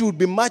 It would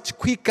be much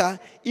quicker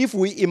if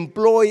we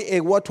employ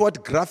a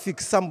what graphic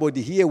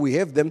somebody here. We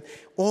have them.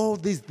 All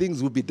these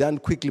things will be done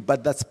quickly.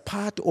 But that's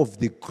part of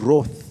the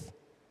growth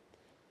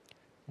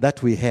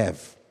that we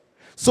have.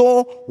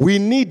 So we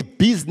need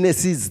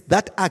businesses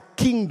that are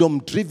kingdom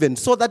driven.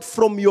 So that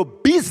from your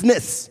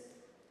business,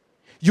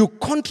 you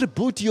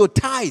contribute your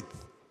tithe.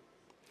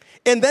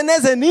 And then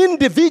as an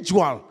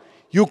individual,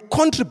 you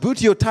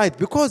contribute your tithe,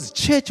 because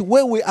church,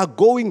 where we are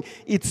going,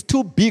 it's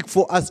too big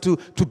for us to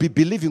be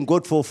believing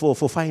God for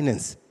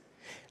finance.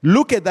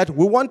 Look at that.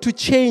 We want to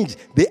change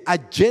the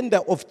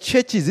agenda of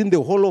churches in the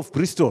whole of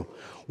Bristol.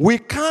 We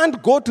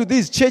can't go to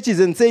these churches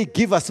and say,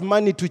 give us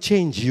money to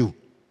change you.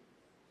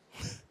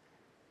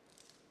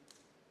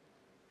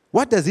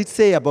 What does it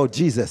say about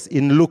Jesus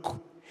in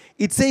Luke?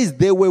 It says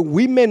there were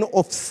women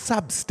of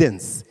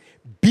substance,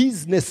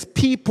 business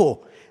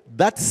people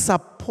that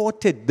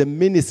supported the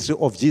ministry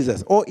of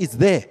Jesus. Oh, it's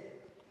there.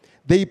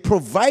 They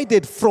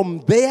provided from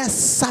their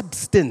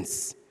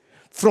substance,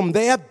 from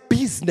their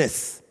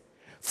business,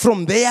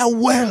 from their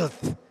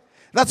wealth.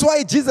 That's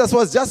why Jesus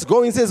was just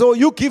going and says, oh,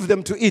 you give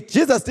them to eat.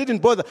 Jesus didn't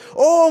bother.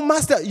 Oh,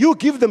 Master, you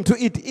give them to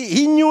eat.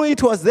 He knew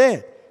it was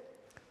there.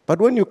 But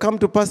when you come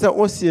to Pastor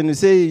Osien, you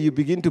say, you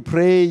begin to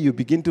pray, you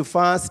begin to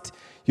fast,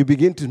 you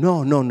begin to,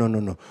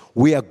 no.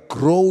 We are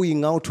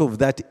growing out of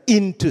that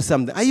into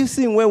something. Are you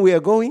seeing where we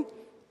are going?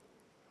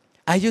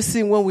 Are you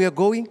seeing where we are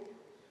going?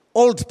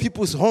 Old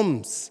people's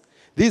homes.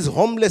 These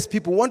homeless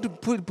people want to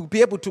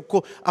be able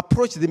to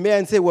approach the mayor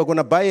and say, we're going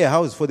to buy a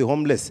house for the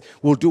homeless.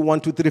 We'll do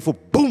 1, 2, 3, 4.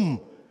 Boom!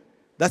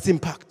 That's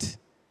impact.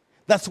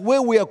 That's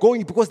where we are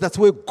going, because that's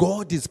where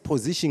God is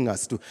positioning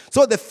us to.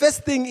 So the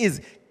first thing is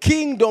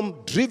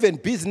kingdom-driven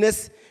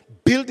business,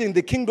 building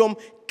the kingdom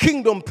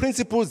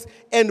principles,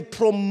 and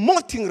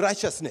promoting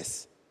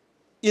righteousness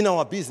in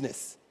our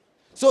business.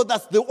 So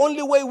that's the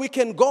only way we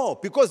can go,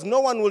 because no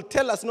one will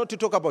tell us not to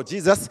talk about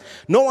Jesus.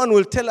 No one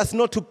will tell us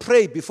not to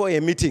pray before a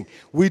meeting.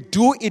 We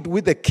do it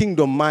with a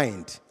kingdom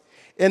mind.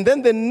 And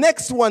then the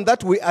next one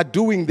that we are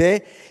doing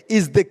there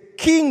is the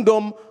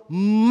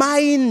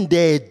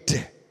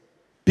kingdom-minded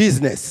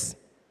business.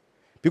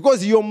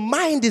 Because your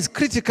mind is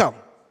critical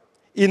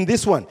in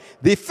this one.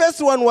 The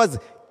first one was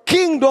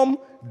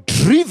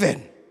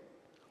kingdom-driven.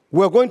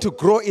 We're going to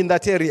grow in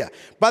that area.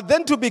 But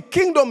then to be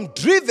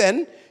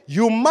kingdom-driven,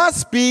 you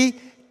must be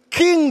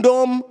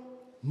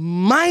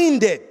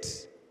kingdom-minded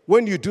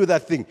when you do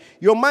that thing.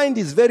 Your mind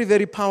is very,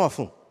 very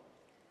powerful.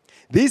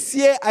 This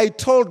year, I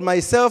told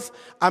myself,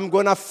 I'm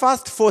going to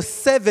fast for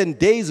 7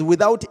 days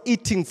without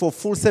eating for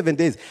full 7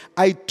 days.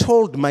 I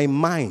told my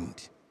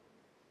mind.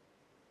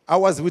 I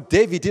was with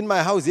David in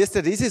my house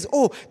yesterday. He says,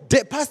 oh,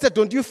 Pastor,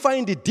 don't you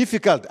find it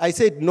difficult? I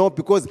said, no,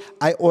 because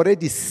I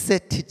already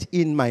set it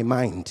in my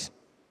mind.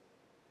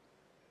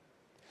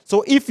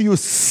 So if you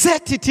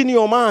set it in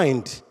your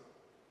mind,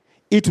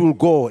 it will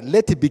go.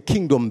 Let it be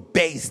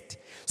kingdom-based.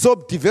 So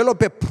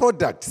develop a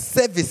product,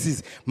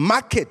 services,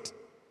 market,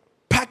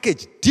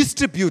 package,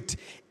 distribute,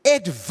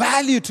 add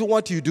value to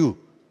what you do.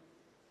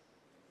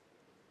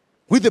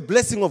 With the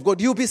blessing of God,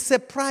 you'll be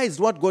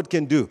surprised what God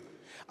can do.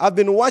 I've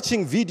been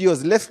watching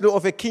videos lately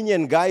of a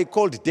Kenyan guy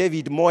called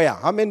David Moya.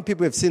 How many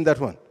people have seen that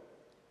one?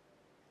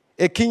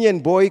 A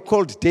Kenyan boy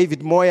called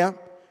David Moya.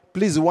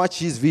 Please watch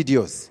his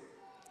videos.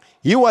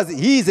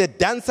 He is a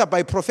dancer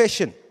by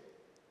profession.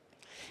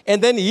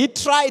 And then he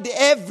tried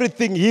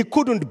everything. He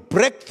couldn't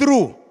break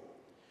through.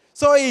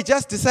 So he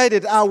just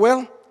decided,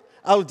 I'll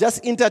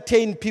just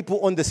entertain people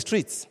on the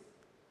streets.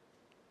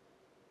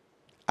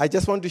 I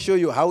just want to show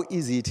you how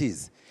easy it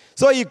is.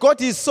 So he got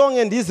his song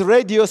and his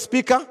radio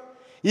speaker.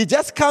 He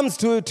just comes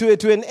to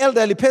an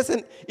elderly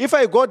person. If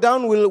I go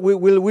down,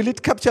 will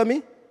it capture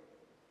me?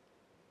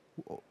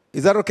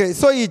 Is that okay?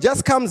 So he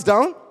just comes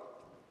down.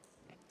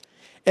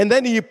 And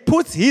then he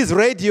puts his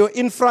radio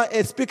in front,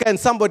 a speaker, and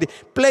somebody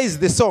plays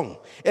the song.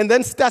 And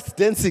then starts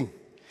dancing.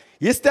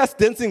 He starts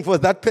dancing for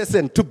that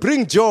person to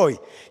bring joy.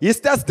 He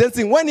starts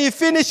dancing. When he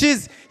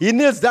finishes, he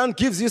kneels down,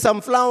 gives you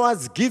some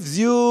flowers, gives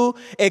you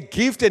a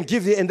gift, and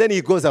then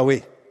he goes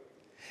away.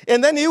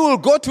 And then he will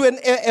go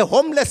to a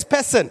homeless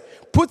person,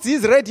 puts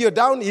his radio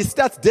down, he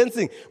starts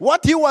dancing.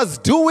 What he was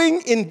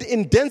doing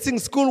in dancing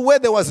school where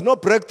there was no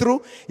breakthrough,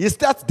 he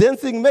starts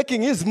dancing,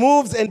 making his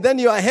moves, and then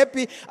you are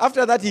happy.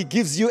 After that, he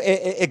gives you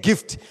a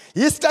gift.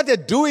 He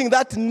started doing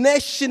that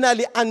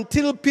nationally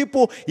until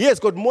he has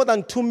got more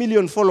than 2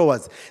 million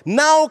followers.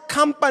 Now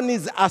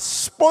companies are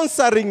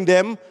sponsoring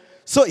them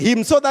so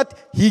that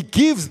he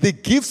gives the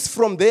gifts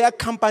from their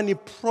company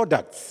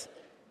products.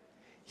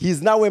 He's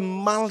now a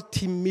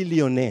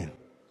multi-millionaire.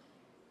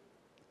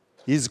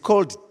 He's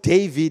called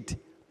David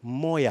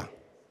Moya.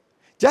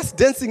 Just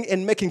dancing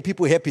and making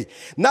people happy.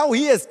 Now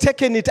he has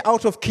taken it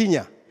out of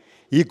Kenya.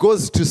 He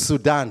goes to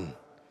Sudan.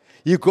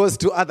 He goes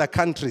to other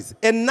countries.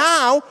 And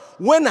now,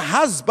 when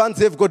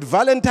husbands have got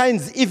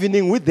Valentine's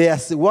evening with their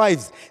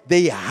wives,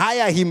 they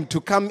hire him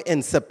to come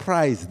and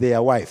surprise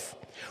their wife.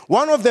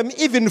 One of them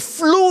even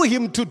flew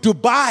him to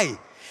Dubai.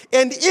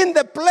 And in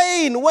the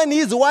plane, when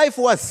his wife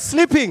was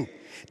sleeping,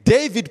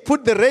 David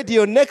put the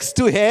radio next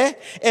to her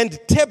and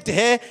tapped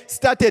her,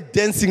 started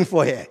dancing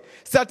for her.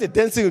 Started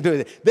dancing to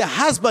her. The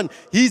husband,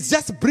 he's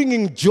just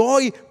bringing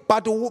joy,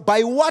 but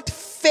by what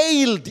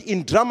failed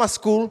in drama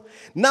school,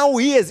 now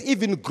he has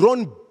even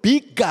grown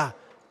bigger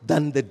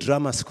than the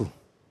drama school.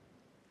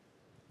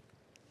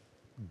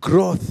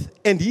 Growth,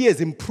 and he has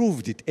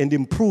improved it and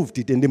improved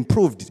it and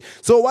improved it.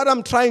 So what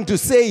I'm trying to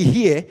say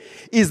here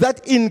is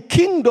that in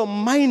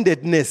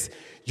kingdom-mindedness,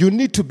 you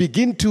need to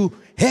begin to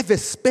have a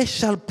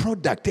special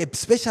product, a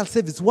special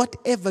service.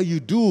 Whatever you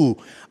do,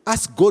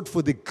 ask God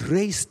for the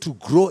grace to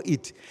grow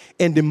it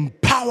and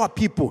empower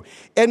people.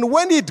 And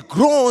when it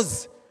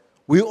grows,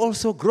 we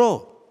also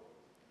grow.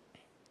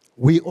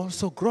 We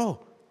also grow.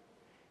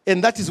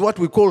 And that is what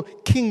we call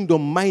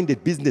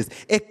kingdom-minded business.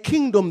 A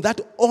kingdom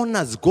that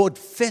honors God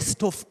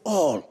first of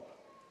all.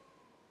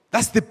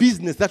 That's the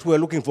business that we're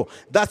looking for.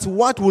 That's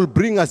what will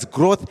bring us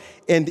growth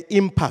and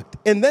impact.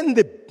 And then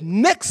the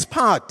next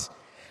part,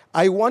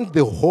 I want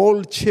the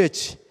whole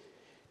church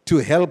to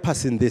help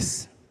us in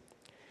this.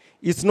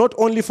 It's not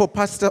only for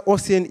Pastor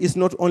Osien, it's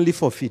not only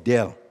for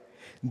Fidel.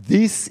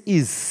 This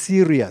is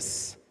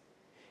serious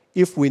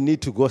if we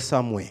need to go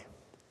somewhere.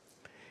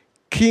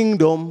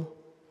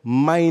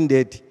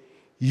 Kingdom-minded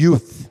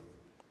youth.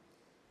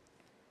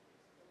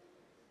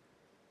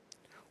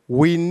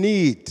 We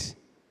need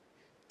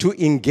to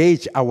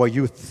engage our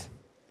youth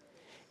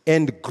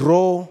and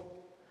grow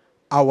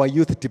our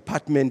youth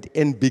department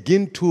and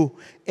begin to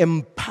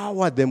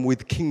empower them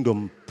with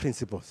kingdom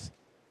principles.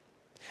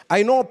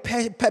 I know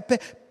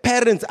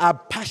parents are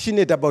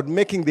passionate about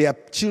making their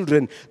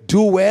children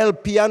do well,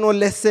 piano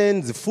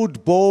lessons,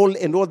 football,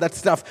 and all that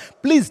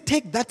stuff. Please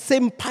take that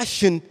same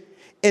passion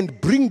and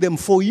bring them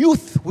for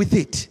youth with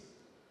it,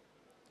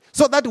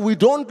 so that we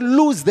don't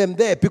lose them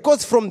there,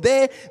 because from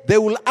there they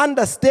will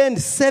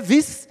understand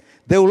service,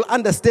 they will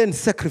understand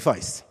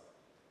sacrifice.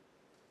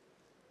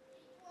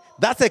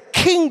 That's a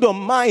kingdom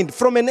mind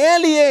from an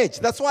early age.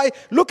 That's why,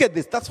 look at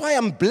this. That's why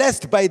I'm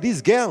blessed by these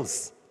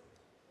girls.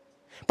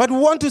 But we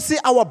want to see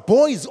our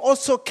boys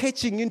also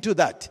catching into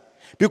that,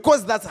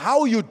 because that's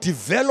how you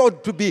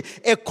develop to be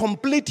a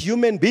complete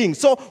human being.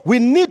 So we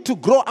need to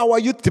grow our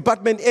youth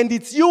department, and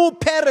it's you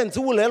parents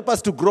who will help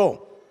us to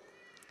grow.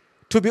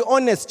 To be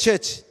honest,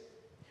 church,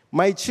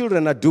 my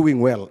children are doing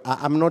well.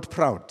 I'm not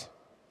proud.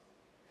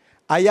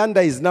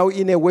 Ayanda is now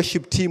in a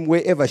worship team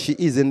wherever she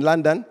is in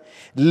London.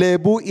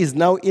 Lebu is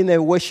now in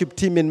a worship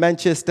team in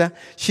Manchester.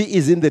 She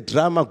is in the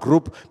drama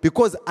group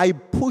because I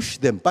push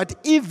them. But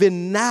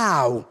even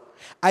now,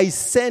 I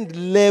send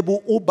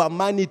Lebu Uber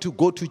money to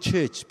go to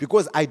church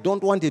because I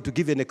don't want her to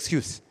give an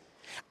excuse.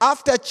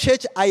 After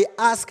church, I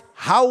ask,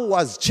 how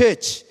was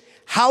church?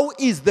 How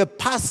is the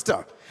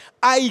pastor?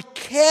 I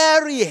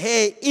carry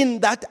her in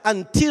that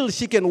until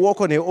she can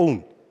walk on her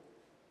own,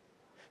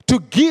 to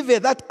give her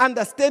that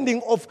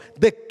understanding of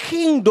the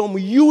kingdom,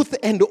 youth,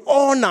 and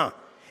honor,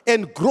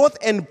 and growth,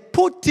 and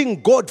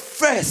putting God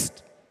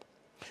first.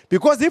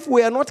 Because if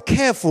we are not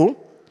careful,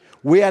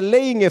 we are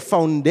laying a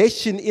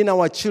foundation in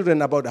our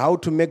children about how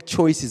to make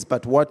choices,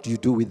 but what you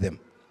do with them.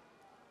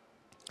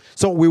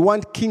 So we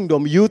want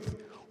kingdom youth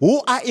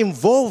who are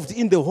involved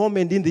in the home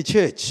and in the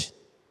church.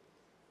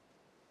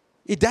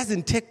 It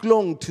doesn't take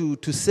long to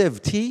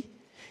serve tea.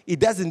 It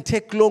doesn't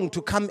take long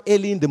to come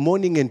early in the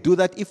morning and do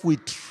that if we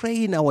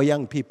train our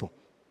young people.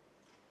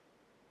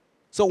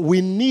 So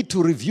we need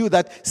to review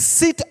that.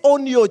 Sit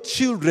on your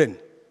children.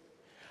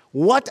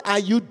 What are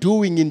you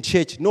doing in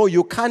church? No,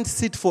 you can't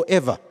sit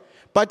forever.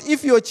 But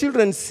if your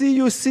children see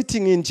you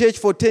sitting in church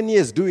for 10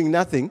 years doing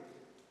nothing,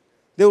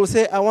 they will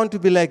say, I want to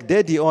be like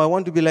daddy, or I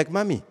want to be like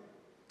mommy.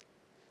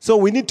 So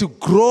we need to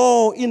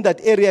grow in that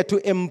area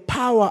to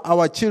empower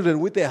our children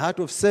with a heart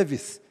of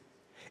service,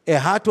 a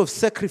heart of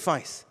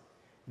sacrifice.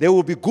 They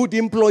will be good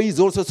employees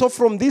also. So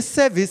from this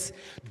service,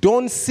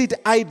 don't sit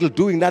idle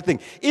doing nothing.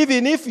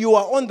 Even if you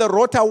are on the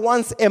rota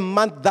once a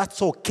month,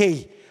 that's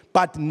okay.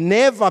 But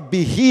never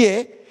be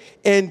here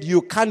and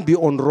you can't be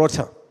on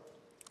rota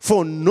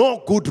for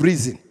no good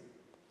reason.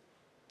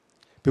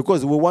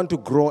 Because we want to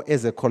grow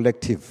as a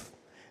collective.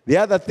 The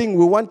other thing,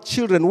 we want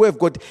children who have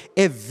got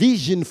a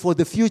vision for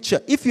the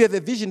future. If you have a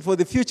vision for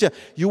the future,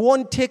 you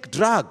won't take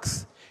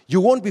drugs.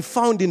 You won't be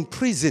found in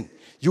prison.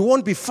 You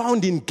won't be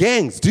found in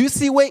gangs. Do you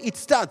see where it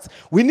starts?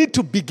 We need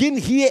to begin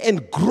here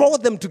and grow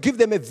them to give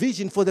them a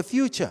vision for the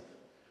future.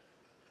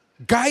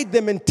 Guide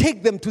them and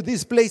take them to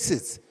these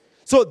places.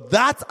 So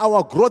that's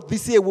our growth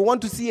this year. We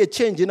want to see a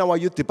change in our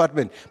youth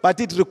department.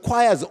 But it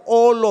requires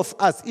all of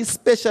us,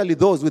 especially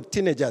those with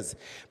teenagers,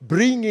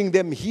 bringing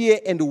them here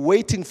and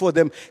waiting for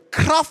them,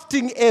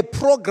 crafting a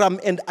program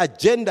and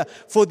agenda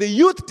for the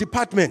youth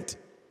department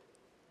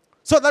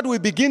so that we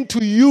begin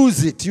to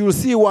use it. You'll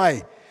see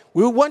why.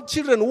 We want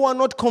children who are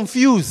not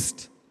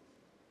confused.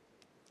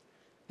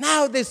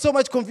 Now there's so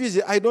much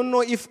confusion. I don't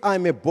know if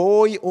I'm a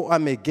boy or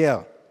I'm a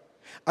girl.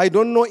 I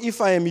don't know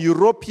if I am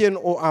European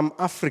or I'm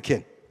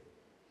African.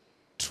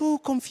 True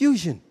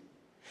confusion.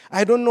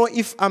 I don't know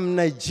if I'm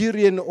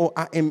Nigerian or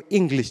I am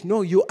English.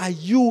 No, you are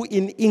you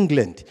in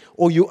England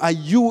or you are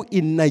you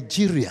in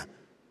Nigeria.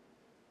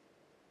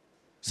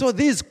 So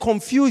these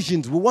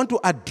confusions, we want to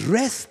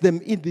address them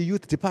in the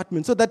youth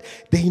department so that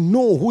they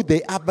know who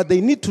they are, but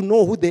they need to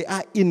know who they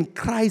are in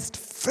Christ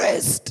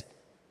first.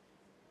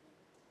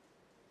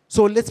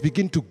 So let's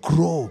begin to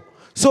grow.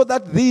 So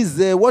that these,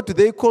 what do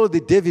they call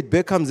the David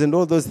Beckhams and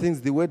all those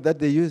things, the word that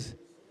they use?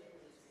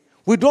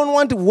 We don't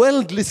want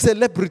worldly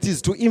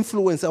celebrities to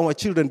influence our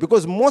children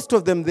because most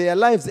of them, their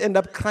lives end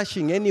up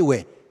crashing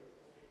anyway.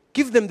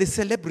 Give them the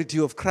celebrity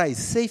of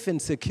Christ, safe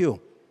and secure.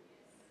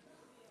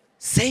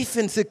 Safe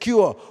and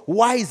secure,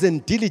 wise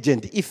and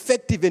diligent,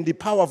 effective and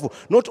powerful.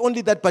 Not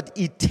only that, but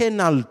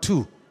eternal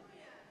too.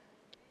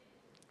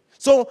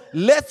 So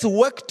let's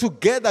work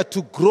together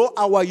to grow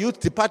our youth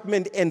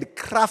department and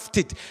craft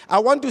it. I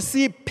want to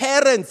see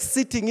parents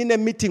sitting in a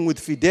meeting with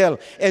Fidel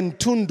and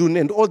Tundun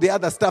and all the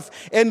other stuff,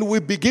 and we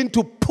begin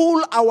to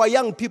pull our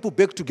young people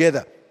back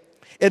together.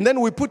 And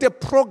then we put a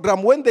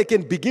program when they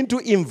can begin to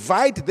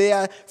invite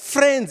their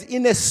friends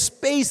in a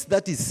space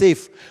that is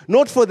safe.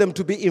 Not for them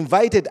to be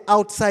invited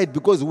outside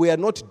because we are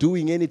not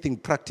doing anything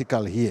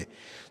practical here.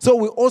 So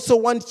we also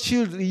want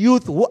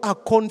youth who are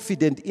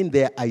confident in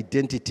their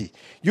identity.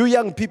 You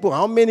young people,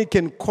 how many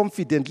can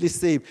confidently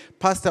say,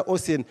 Pastor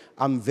Osien,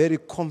 I'm very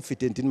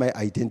confident in my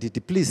identity.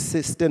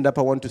 Please stand up,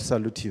 I want to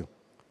salute you.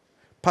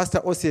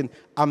 Pastor Osien,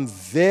 I'm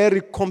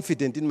very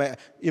confident in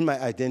my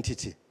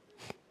identity.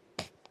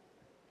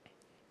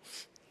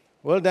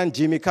 Well done,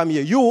 Jimmy, come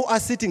here. You who are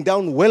sitting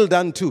down, well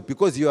done too,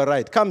 because you are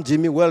right. Come,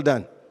 Jimmy, well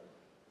done.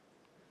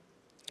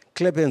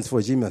 Clap hands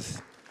for Jimmy.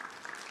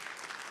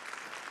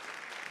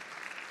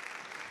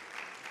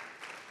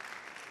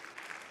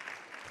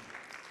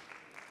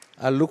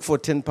 I'll look for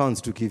 10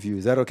 pounds to give you.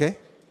 Is that okay?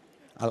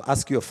 I'll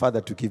ask your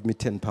father to give me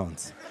 10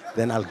 pounds.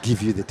 Then I'll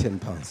give you the 10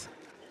 pounds.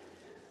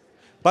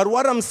 But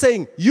what I'm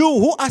saying, you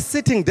who are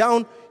sitting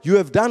down, you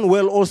have done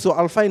well also.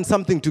 I'll find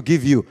something to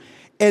give you.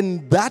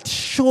 And that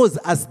shows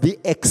us the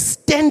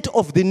extent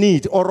of the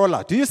need.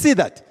 Orola, do you see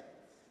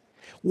that?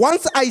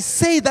 Once I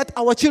say that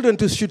our children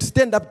should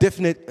stand up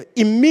definitely,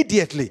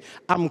 immediately,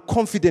 I'm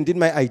confident in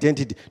my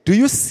identity. Do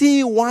you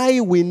see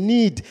why we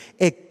need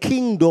a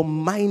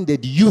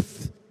kingdom-minded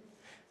youth?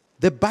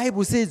 The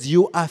Bible says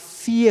you are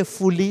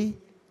fearfully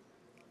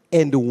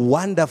and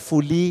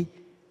wonderfully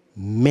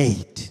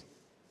made.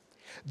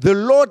 The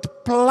Lord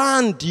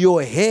planned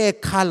your hair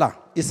color,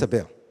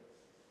 Isabel.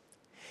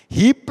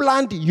 He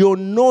planned your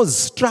nose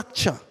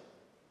structure.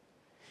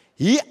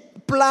 He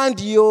planned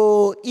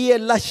your ear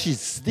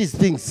lashes, these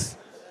things.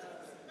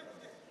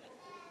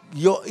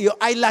 Your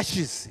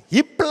eyelashes.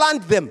 He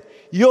planned them.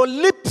 Your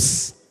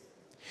lips,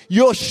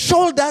 your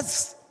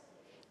shoulders,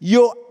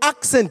 your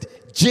accent.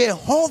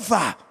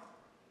 Jehovah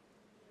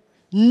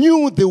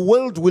knew the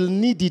world will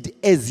need it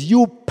as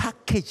you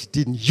packaged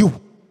in you.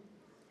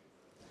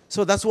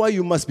 So that's why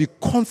you must be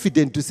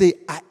confident to say,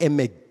 I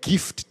am a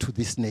gift to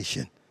this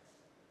nation.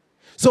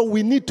 So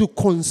we need to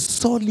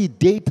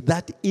consolidate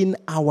that in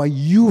our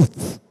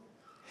youth.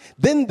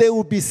 Then they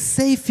will be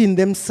safe in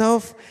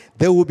themselves.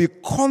 They will be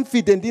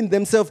confident in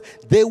themselves.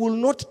 They will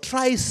not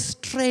try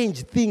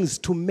strange things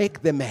to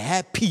make them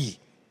happy.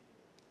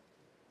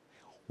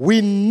 We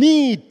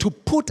need to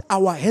put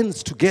our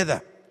hands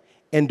together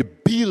and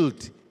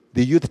build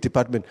the youth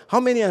department. How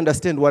many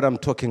understand what I'm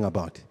talking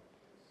about?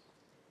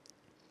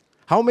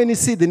 How many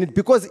see the need?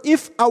 Because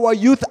if our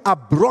youth are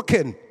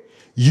broken,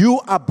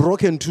 you are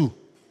broken too.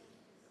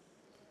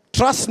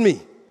 Trust me,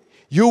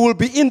 you will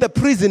be in the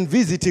prison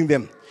visiting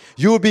them.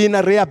 You will be in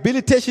a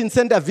rehabilitation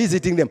center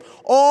visiting them.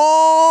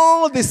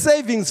 All the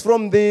savings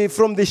from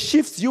the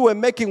shifts you were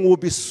making will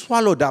be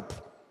swallowed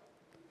up.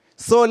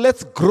 So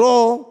let's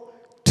grow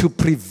to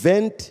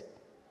prevent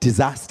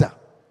disaster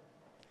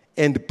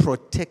and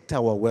protect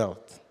our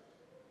wealth.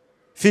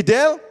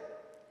 Fidel,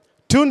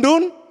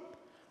 Tundun,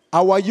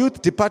 our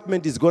youth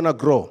department is going to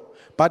grow.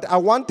 But I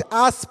want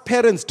us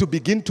parents to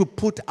begin to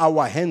put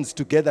our hands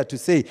together to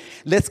say,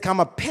 let's come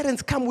up.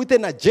 Parents, come with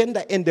an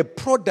agenda and a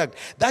product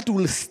that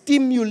will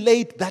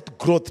stimulate that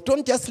growth.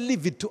 Don't just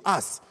leave it to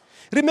us.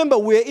 Remember,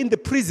 we are in the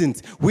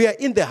prisons, we are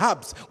in the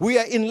hubs, we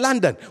are in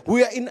London,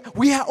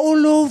 we are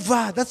all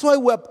over. That's why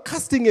we are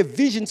casting a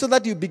vision so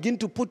that you begin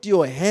to put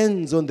your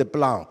hands on the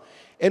plow.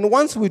 And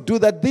once we do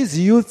that, these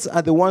youths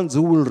are the ones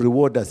who will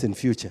reward us in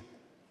future.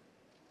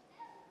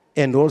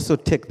 And also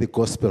take the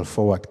gospel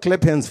forward.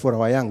 Clap hands for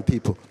our young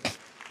people.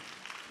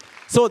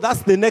 So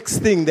that's the next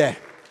thing there.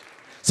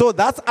 So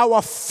that's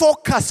our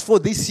focus for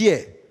this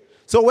year.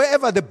 So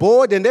wherever the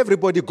board and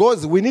everybody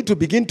goes, we need to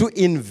begin to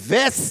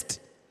invest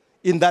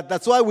in that.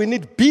 That's why we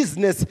need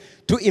business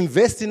to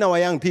invest in our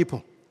young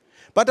people.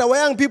 But our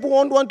young people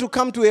won't want to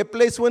come to a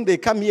place when they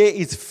come here,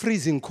 it's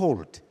freezing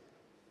cold.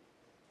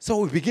 So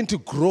we begin to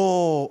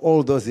grow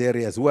all those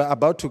areas. We're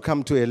about to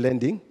come to a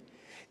landing.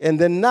 And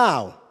then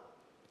now,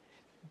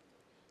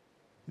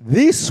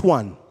 this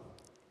one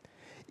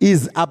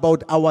is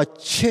about our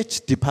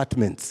church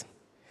departments.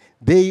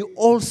 They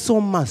also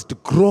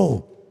must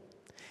grow.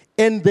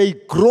 And they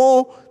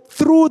grow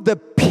through the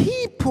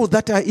people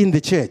that are in the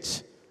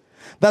church.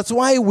 That's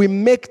why we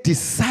make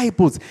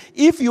disciples.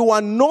 If you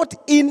are not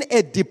in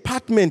a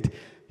department,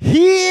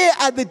 here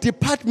are the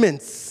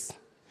departments.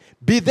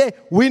 Be there.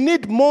 We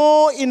need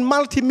more in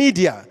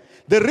multimedia.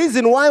 The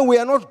reason why we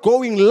are not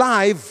going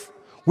live,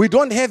 we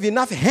don't have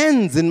enough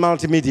hands in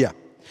multimedia.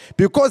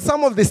 Because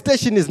some of the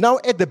station is now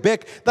at the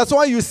back. That's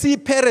why you see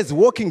parents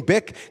walking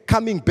back,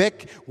 coming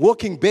back,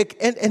 walking back,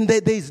 and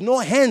there is no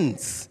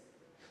hands.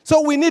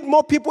 So we need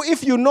more people.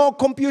 If you know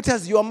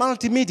computers, you are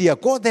multimedia,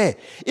 go there.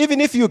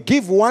 Even if you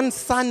give one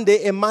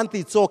Sunday a month,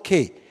 it's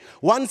okay.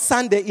 One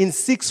Sunday in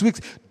 6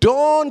 weeks.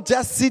 Don't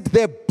just sit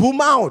there,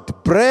 boom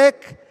out.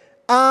 Break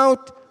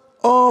out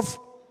of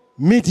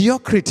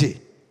mediocrity.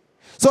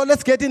 So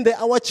let's get in there.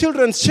 Our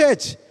children's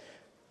church.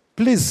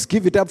 Please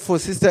give it up for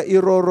Sister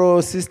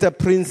Iroro, Sister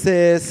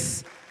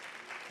Princess.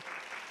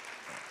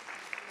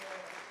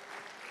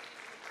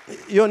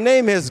 Your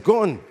name has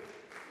gone.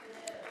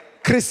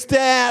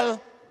 Christelle,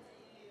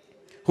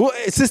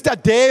 Sister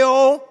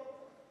Deo,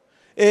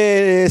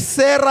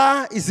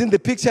 Sarah is in the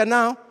picture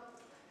now.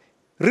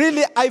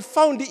 Really, I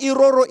found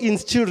Iroro in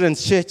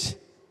children's church.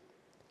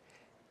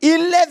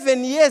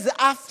 11 years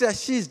after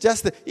she's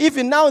just,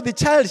 even now the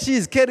child she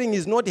is carrying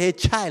is not her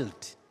child.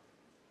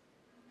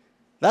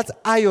 That's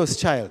Ayo's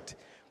child.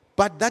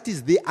 But that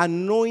is the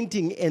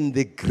anointing and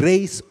the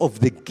grace of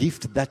the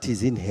gift that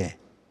is in her.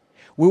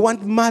 We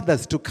want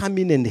mothers to come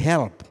in and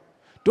help.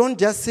 Don't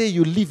just say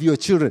you leave your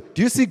children.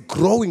 Do you see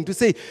growing? To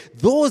say,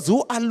 those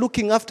who are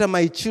looking after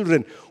my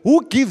children,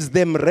 who gives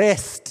them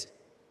rest?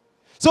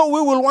 So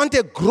we will want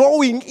a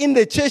growing in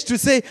the church to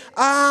say,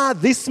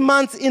 this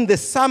month in the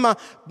summer,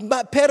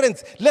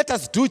 parents, let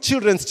us do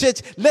children's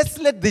church. Let's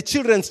let the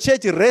children's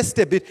church rest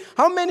a bit.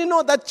 How many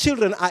know that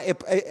children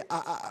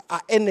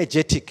are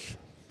energetic?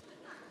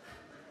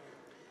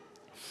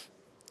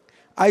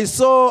 I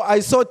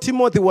saw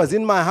Timothy was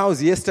in my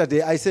house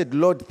yesterday. I said,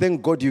 Lord,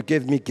 thank God you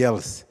gave me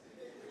girls.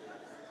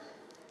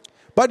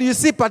 But you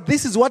see,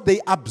 this is what they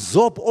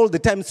absorb all the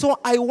time. So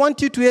I want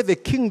you to have a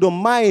kingdom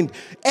mind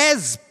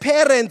as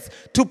parents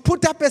to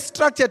put up a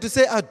structure to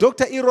say,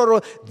 Dr.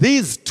 Iroro,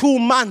 these 2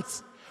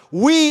 months,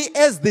 we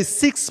as the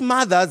 6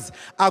 mothers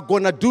are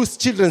going to do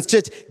children's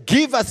church.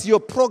 Give us your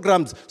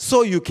programs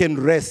so you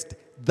can rest.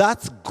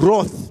 That's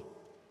growth.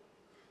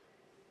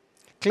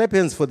 Clap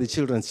hands for the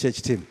children's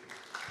church team.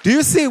 Do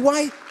you see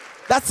why?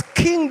 That's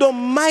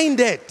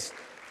kingdom-minded.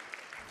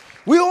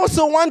 We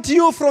also want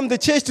you from the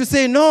church to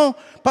say, no,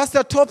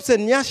 Pastor Tops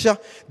and Nyasha,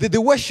 the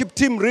worship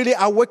team really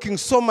are working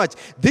so much.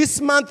 This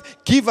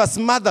month, give us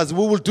mothers. We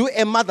will do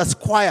a mother's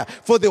choir.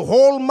 For the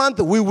whole month,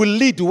 we will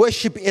lead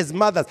worship as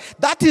mothers.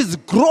 That is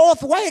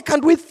growth. Why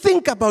can't we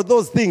think about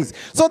those things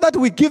so that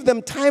we give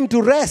them time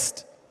to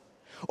rest?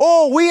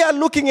 Oh, we are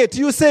looking at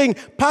you saying,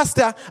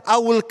 Pastor, I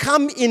will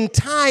come in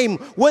time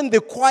when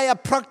the choir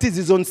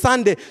practices on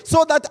Sunday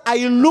so that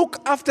I look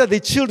after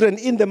the children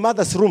in the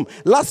mother's room.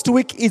 Last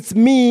week, it's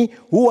me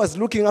who was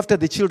looking after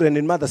the children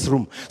in mother's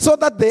room so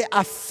that they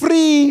are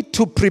free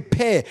to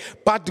prepare.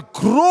 But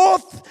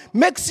growth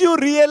makes you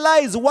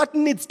realize what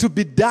needs to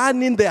be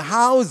done in the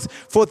house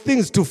for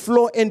things to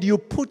flow, and you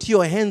put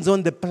your hands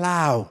on the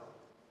plow.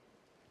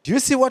 Do you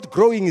see what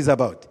growing is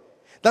about?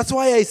 That's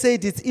why I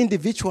said it's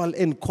individual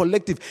and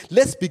collective.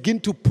 Let's begin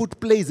to put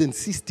plays and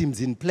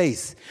systems in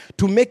place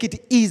to make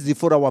it easy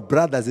for our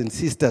brothers and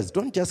sisters.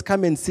 Don't just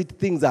come and sit.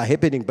 Things are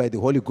happening by the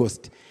Holy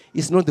Ghost.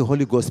 It's not the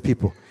Holy Ghost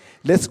people.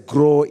 Let's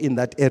grow in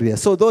that area.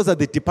 So those are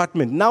the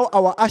department. Now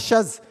our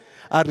ushers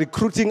are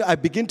recruiting. I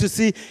begin to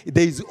see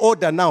there is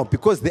order now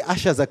because the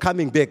ushers are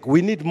coming back.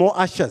 We need more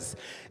ushers.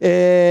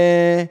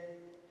 Sound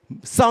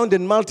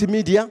and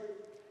multimedia,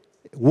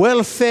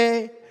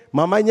 welfare.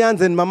 Mama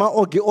Nyans and Mama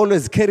Ogi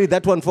always carry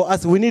that one for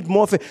us. We need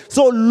more.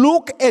 So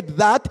look at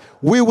that.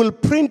 We will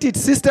print it,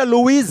 Sister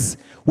Louise.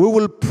 We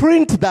will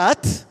print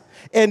that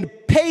and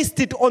paste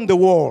it on the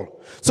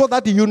wall so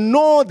that you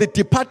know the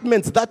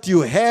departments that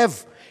you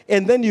have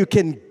and then you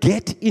can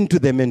get into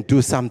them and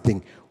do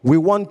something. We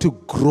want to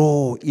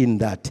grow in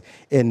that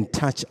and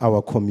touch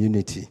our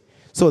community.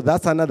 So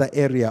that's another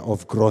area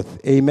of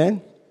growth.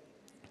 Amen?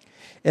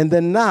 And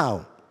then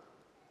now,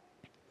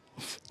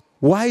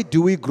 why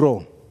do we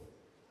grow?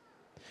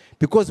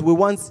 Because we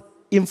want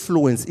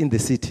influence in the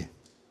city.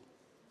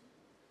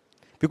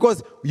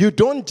 Because you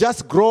don't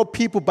just grow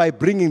people by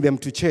bringing them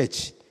to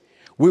church.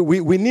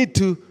 We need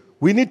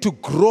to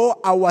grow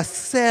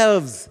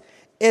ourselves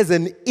as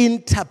an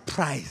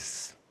enterprise.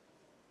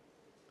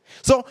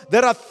 So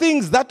there are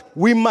things that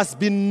we must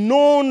be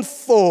known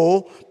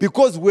for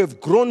because we've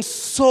grown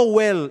so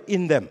well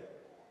in them.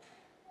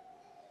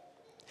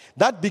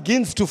 That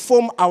begins to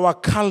form our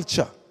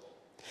culture.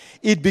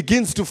 It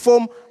begins to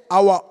form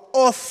our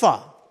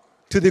offer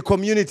to the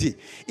community.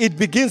 It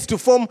begins to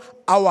form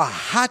our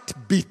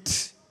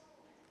heartbeat.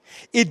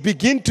 It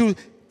begins to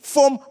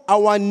form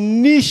our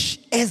niche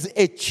as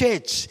a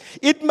church.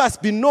 It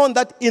must be known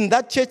that in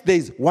that church there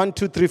is 1,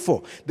 2, 3,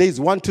 4. There is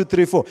 1, 2,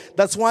 3, 4.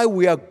 That's why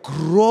we are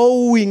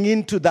growing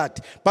into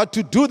that. But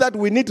to do that,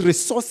 we need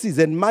resources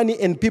and money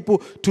and people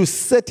to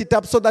set it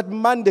up so that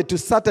Monday to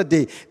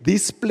Saturday,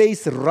 this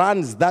place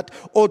runs that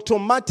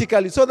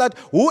automatically so that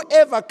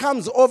whoever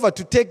comes over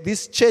to take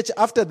this church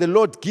after the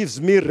Lord gives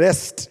me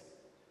rest,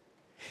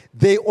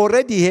 they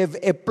already have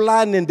a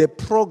plan and a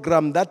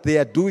program that they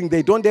are doing.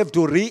 They don't have to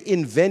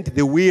reinvent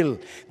the wheel.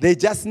 They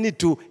just need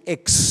to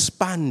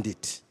expand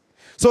it.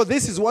 So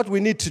this is what we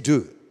need to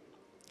do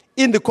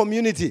in the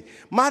community.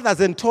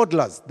 Mothers and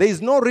toddlers. There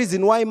is no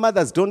reason why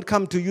mothers don't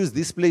come to use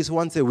this place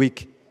once a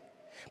week.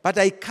 But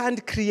I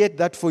can't create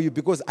that for you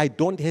because I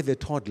don't have a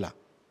toddler.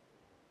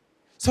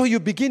 So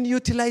you begin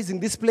utilizing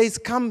this place.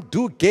 Come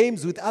do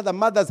games with other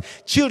mothers.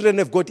 Children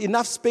have got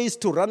enough space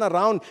to run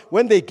around.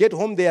 When they get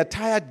home, they are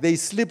tired, they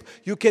sleep.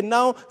 You can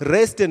now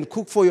rest and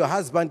cook for your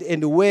husband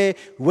and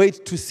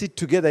wait to sit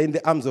together in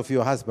the arms of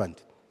your husband.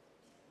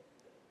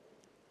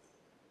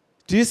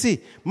 Do you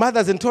see?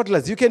 Mothers and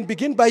toddlers, you can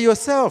begin by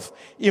yourself.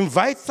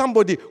 Invite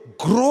somebody.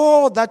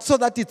 Grow that so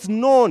that it's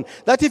known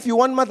that if you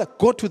want mother,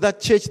 go to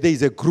that church, there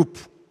is a group.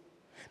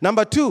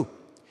 Number 2,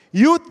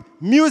 youth,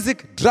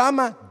 music,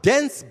 drama,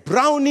 dance,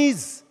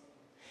 brownies.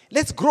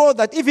 Let's grow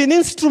that. Even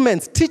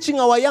instruments, teaching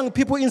our young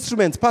people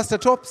instruments. Pastor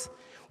Tops,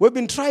 we've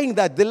been trying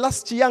that. The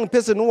last young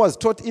person who was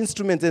taught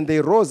instruments and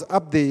they rose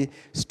up the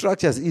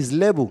structures is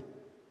Lebu.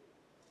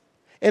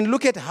 And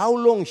look at how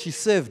long she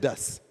served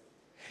us.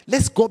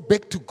 Let's go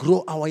back to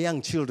grow our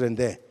young children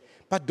there.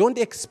 But don't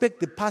expect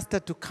the pastor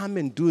to come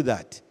and do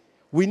that.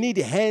 We need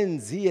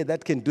hands here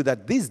that can do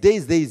that. These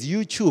days, there is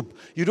YouTube.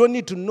 You don't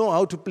need to know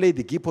how to play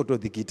the keyboard or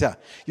the guitar.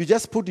 You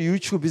just put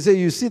YouTube. You say,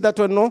 you see that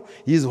one? No?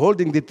 He's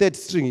holding the third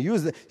string.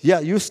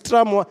 You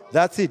strum one.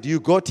 That's it.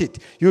 You got it.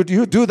 You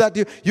do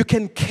that. You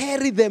can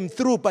carry them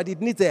through, but it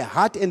needs a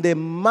heart and a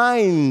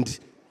mind.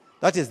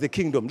 That is the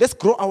kingdom. Let's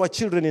grow our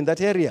children in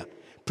that area.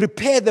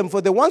 Prepare them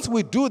for the. Once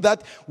we do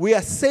that, we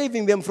are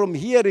saving them from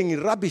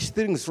hearing rubbish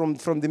things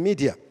from the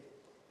media.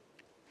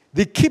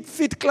 The Keep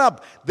Fit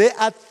Club, there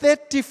are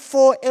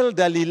 34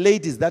 elderly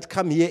ladies that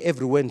come here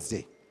every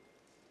Wednesday.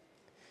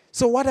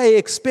 So what I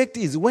expect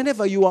is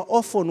whenever you are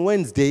off on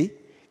Wednesday,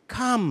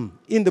 come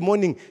in the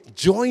morning,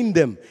 join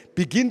them,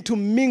 begin to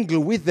mingle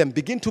with them,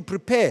 begin to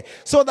prepare,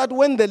 so that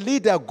when the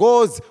leader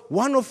goes,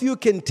 one of you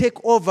can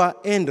take over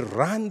and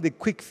run the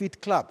Quick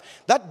Fit Club.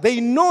 That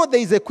they know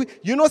there is a quick,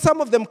 some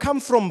of them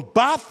come from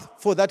Bath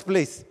for that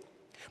place.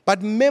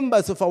 But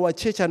members of our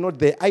church are not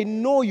there. I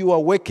know you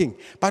are working.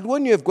 But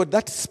when you have got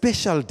that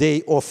special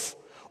day off,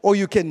 or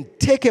you can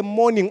take a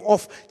morning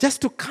off just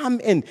to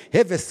come and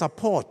have a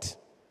support.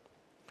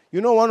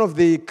 One of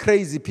the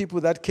crazy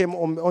people that came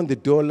on the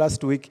door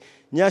last week,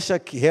 Nyasha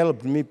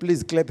helped me.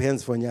 Please clap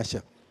hands for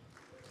Nyasha.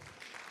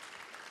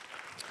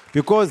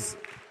 Because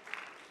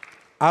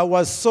I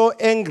was so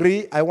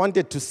angry, I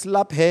wanted to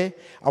slap her.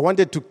 I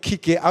wanted to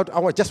kick her out.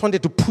 I just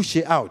wanted to push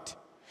her out.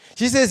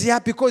 She says, yeah,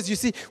 because you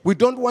see, we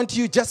don't want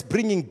you just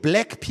bringing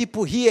black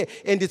people here,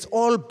 and it's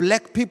all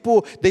black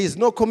people. There is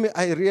no community.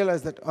 I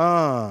realized that,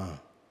 I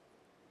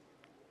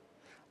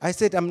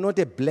said, I'm not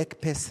a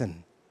black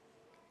person.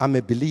 I'm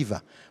a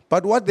believer.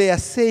 But what they are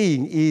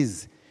saying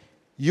is,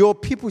 your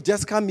people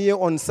just come here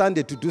on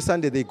Sunday to do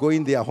Sunday. They go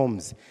in their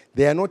homes.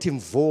 They are not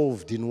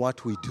involved in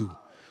what we do.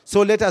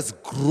 So let us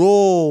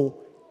grow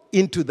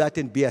into that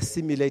and be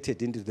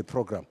assimilated into the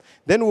program.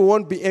 Then we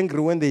won't be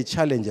angry when they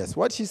challenge us.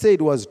 What she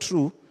said was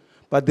true.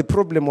 But the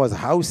problem was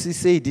how she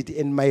said it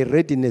and my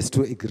readiness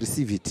to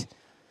receive it.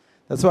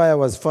 That's why I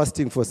was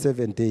fasting for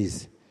 7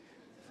 days.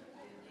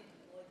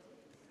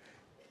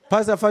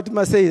 Pastor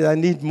Fatima says, I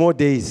need more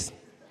days.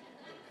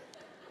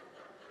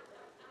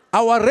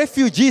 Our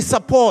refugee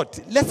support,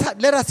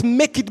 let us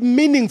make it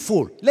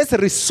meaningful. Let's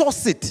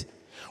resource it.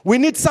 We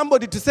need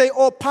somebody to say,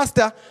 oh,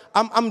 Pastor,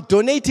 I'm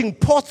donating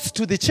pots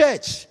to the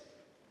church.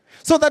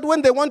 So that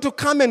when they want to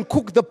come and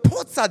cook, the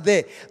pots are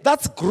there.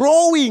 That's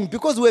growing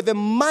because we have a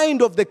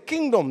mind of the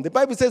kingdom. The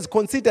Bible says,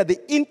 consider the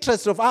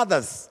interest of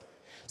others.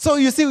 So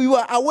you see, we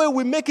are aware,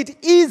 we make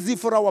it easy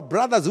for our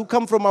brothers who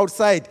come from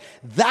outside.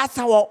 That's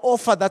our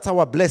offer, that's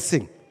our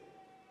blessing.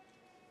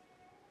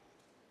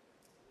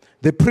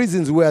 The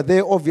prisons were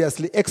there,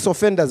 obviously.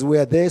 Ex-offenders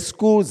were there.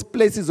 Schools,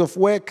 places of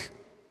work,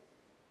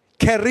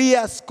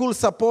 career, school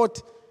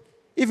support,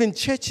 even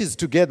churches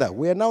together.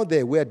 We are now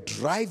there. We are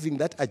driving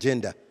that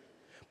agenda.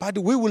 But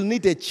we will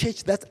need a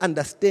church that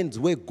understands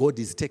where God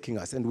is taking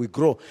us, and we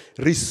grow.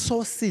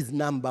 Resources,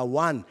 number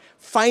one.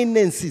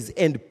 Finances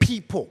and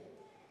people.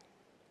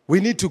 We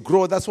need to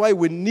grow. That's why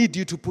we need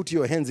you to put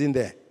your hands in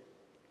there.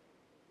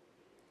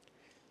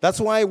 That's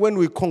why when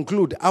we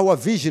conclude our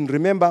vision,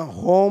 remember,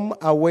 home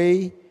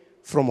away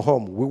from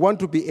home. We want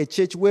to be a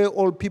church where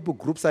all people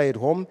groups are at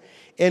home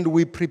and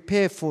we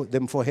prepare for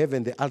them for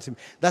heaven, the ultimate.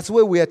 That's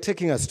where we are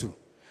taking us to.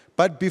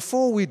 But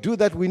before we do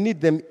that, we need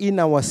them in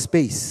our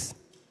space.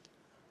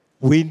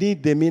 We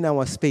need them in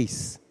our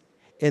space.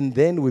 And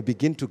then we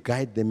begin to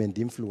guide them and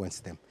influence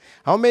them.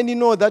 How many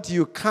know that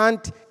you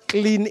can't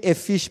clean a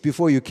fish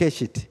before you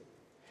catch it?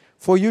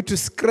 For you to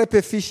scrape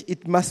a fish,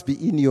 it must be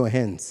in your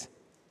hands.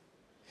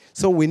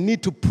 So we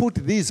need to put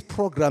these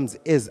programs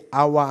as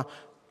our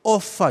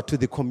offer to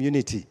the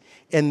community.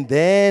 And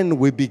then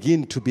we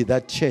begin to be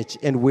that church.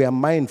 And we are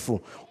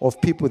mindful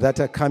of people that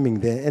are coming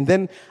there. And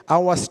then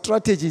our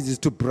strategy is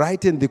to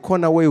brighten the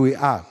corner where we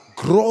are.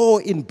 Grow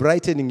in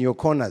brightening your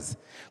corners.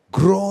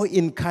 Grow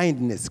in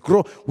kindness.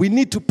 Grow. We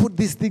need to put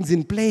these things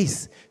in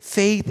place.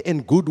 Faith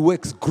and good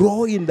works.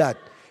 Grow in that.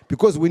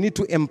 Because we need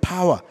to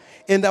empower.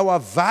 And our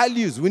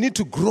values, we need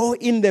to grow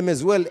in them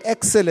as well.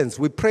 Excellence.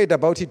 We prayed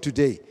about it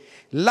today.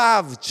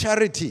 Love,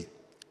 charity,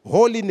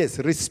 holiness,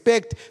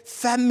 respect,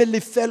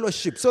 family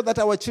fellowship, so that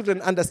our children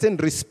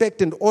understand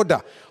respect and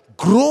order.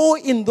 Grow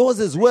in those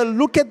as well.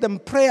 Look at them,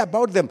 pray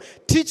about them.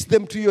 Teach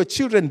them to your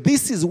children.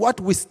 This is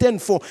what we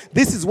stand for.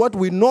 This is what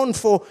we're known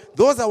for.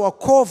 Those are our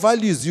core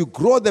values. You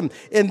grow them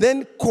and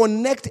then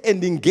connect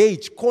and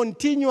engage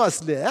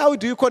continuously. How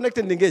do you connect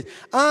and engage?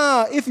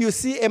 If you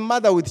see a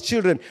mother with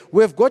children,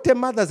 we've got a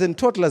mothers and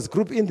toddlers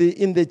group in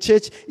the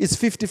church. It's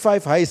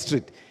 55 High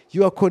Street.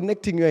 You are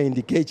connecting, you are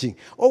engaging.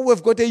 Or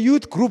we've got a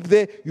youth group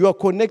there, you are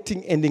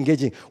connecting and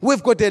engaging.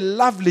 We've got a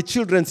lovely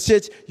children's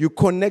church, you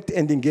connect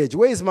and engage.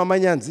 Where is Mama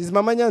Nyans? Is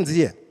Mama Nyans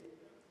here?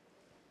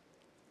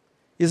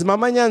 Is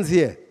Mama Nyans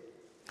here?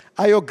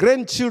 Are your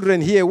grandchildren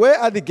here? Where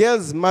are the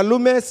girls?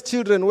 Malume's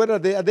children, where are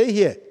they? Are they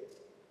here?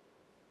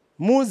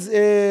 Muz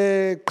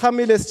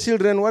Kamile's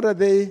children, what are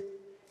they?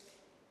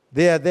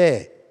 They are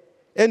there.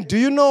 And do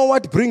you know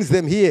what brings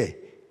them here?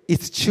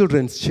 It's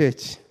children's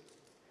church.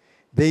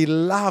 They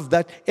love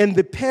that. And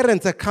the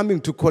parents are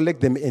coming to collect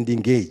them and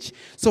engage.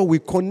 So we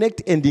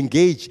connect and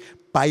engage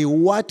by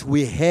what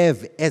we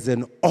have as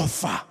an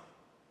offer.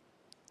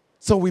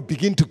 So we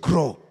begin to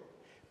grow.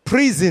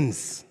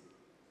 Prisons.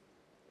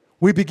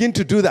 We begin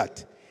to do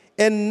that.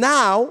 And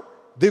now,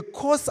 the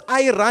course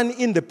I run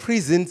in the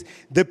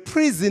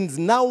prisons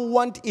now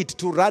want it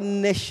to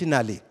run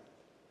nationally.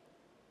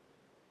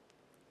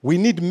 We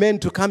need men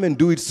to come and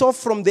do it. So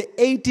from the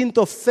 18th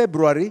of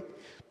February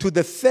to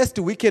the first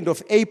weekend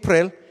of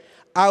April,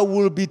 I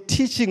will be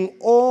teaching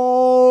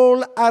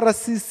all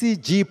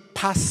RCCG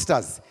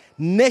pastors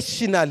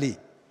nationally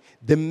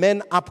the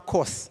Men Up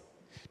course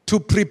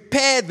to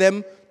prepare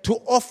them to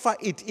offer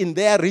it in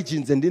their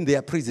regions and in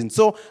their prisons.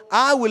 So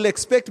I will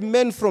expect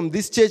men from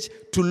this church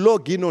to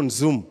log in on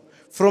Zoom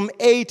from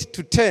 8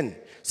 to 10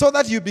 so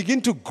that you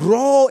begin to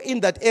grow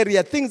in that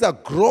area. Things are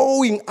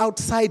growing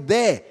outside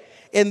there.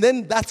 And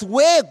then that's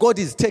where God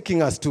is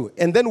taking us to.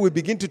 And then we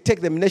begin to take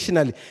them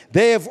nationally.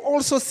 They have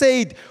also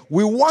said,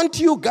 we want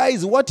you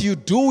guys, what you're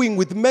doing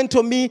with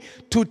Mentor Me,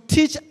 to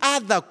teach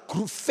other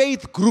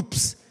faith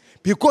groups.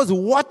 Because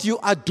what you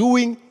are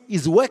doing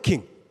is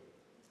working.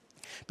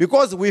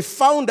 Because we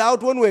found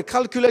out when we were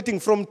calculating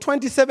from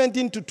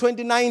 2017 to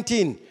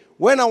 2019,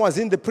 when I was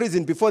in the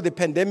prison before the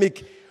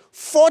pandemic,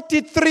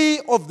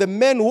 43 of the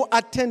men who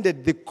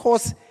attended the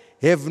course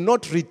have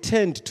not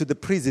returned to the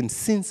prison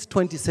since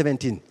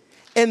 2017.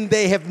 And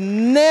they have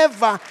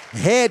never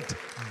had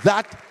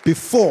that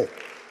before.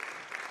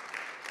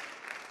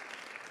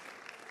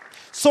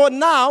 So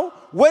now,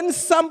 when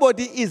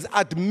somebody is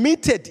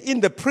admitted in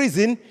the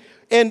prison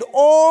and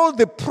all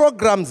the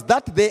programs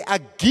that they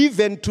are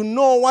given to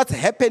know what's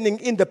happening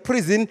in the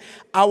prison,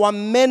 our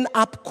Men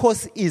Up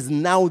course is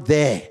now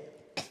there.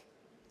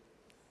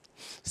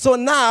 So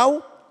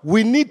now,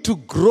 we need to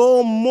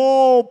grow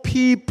more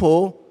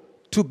people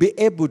to be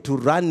able to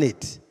run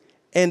it.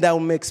 And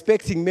I'm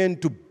expecting men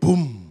to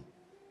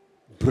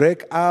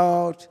break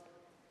out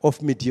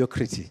of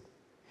mediocrity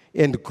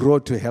and grow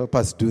to help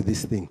us do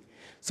this thing.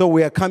 So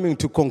we are coming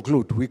to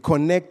conclude. We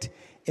connect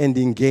and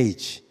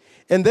engage.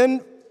 And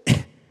then,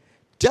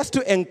 just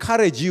to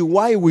encourage you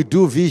why we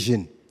do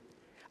vision,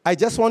 I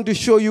just want to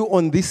show you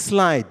on this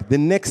slide, the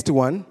next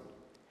one,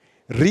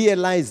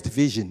 realized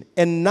vision.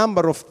 A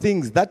number of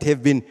things that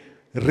have been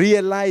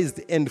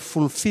realized and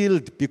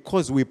fulfilled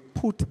because we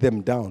put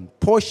them down.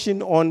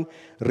 Portion on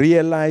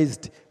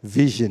realized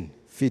vision.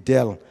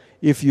 Fidel,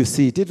 if you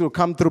see it, it will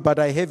come through, but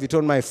I have it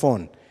on my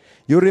phone.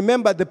 You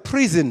remember the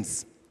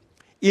prisons.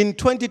 In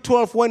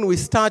 2012, when we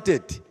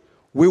started,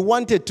 we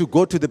wanted to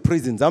go to the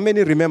prisons. How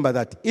many remember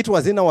that? It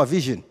was in our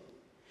vision.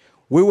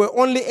 We were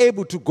only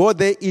able to go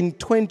there in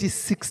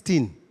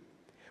 2016.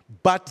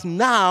 But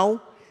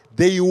now,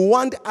 they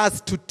want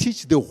us to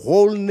teach the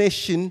whole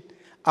nation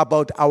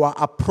about our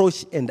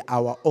approach and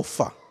our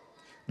offer.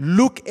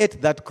 Look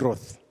at that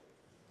growth.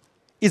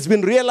 It's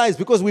been realized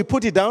because we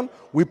put it down,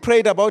 we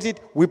prayed about it,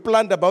 we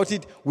planned about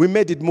it, we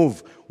made it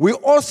move. We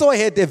also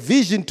had a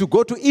vision to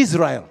go to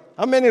Israel.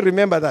 How many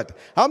remember that?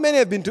 How many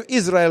have been to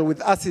Israel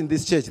with us in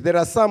this church? There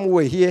are some who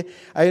were here.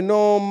 I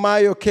know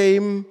Mayo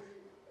came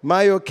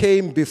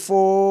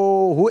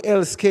before. Who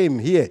else came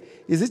here?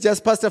 Is it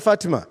just Pastor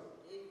Fatima?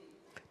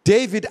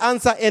 David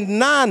answered, and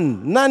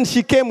none,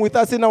 she came with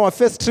us in our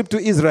first trip to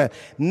Israel.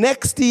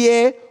 Next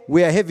year,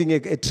 we are having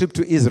a trip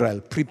to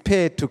Israel.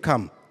 Prepare to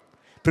come.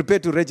 Prepare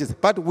to register.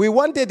 But we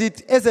wanted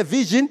it as a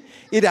vision.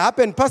 It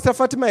happened. Pastor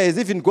Fatima has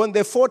even gone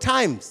there 4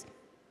 times.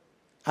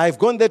 I've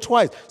gone there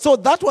twice. So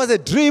that was a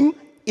dream.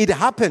 It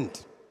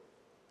happened.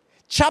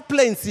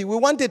 Chaplaincy. We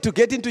wanted to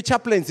get into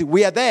chaplaincy.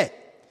 We are there.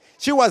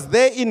 She was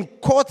there in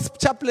courts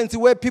chaplaincy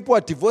where people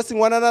are divorcing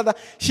one another.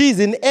 She's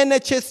in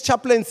NHS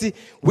chaplaincy.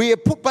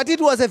 But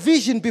it was a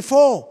vision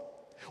before.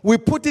 We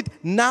put it,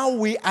 now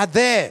we are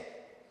there.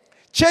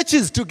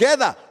 Churches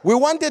together. We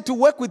wanted to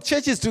work with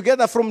churches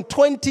together from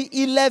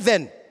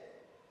 2011.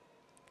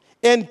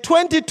 In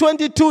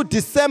 2022,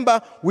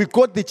 December, we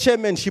got the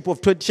chairmanship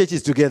of 20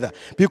 churches together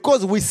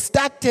because we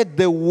started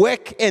the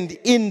work and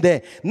in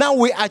there. Now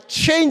we are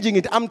changing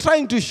it. I'm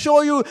trying to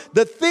show you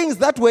the things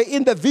that were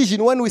in the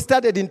vision when we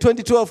started in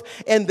 2012,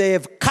 and they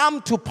have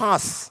come to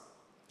pass.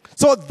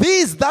 So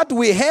these that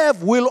we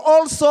have will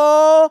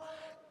also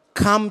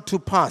come to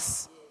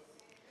pass.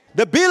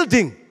 The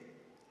building.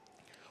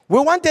 We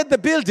wanted the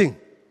building.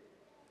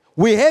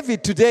 We have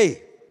it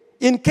today.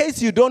 In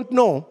case you don't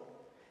know,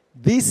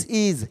 this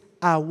is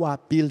our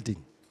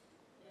building.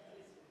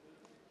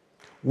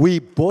 We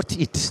bought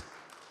it.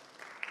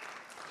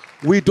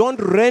 We don't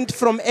rent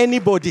from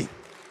anybody.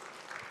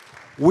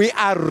 We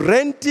are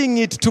renting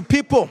it to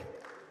people.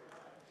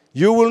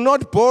 You will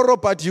not borrow,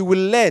 but you will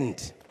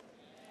lend.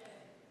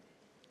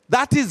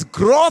 That is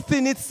growth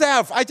in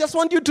itself. I just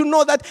want you to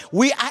know that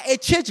we are a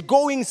church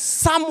going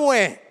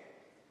somewhere.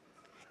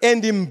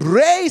 And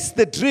embrace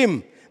the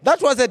dream. That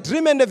was a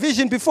dream and a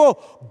vision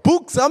before.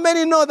 Books. How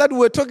many know that we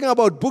were talking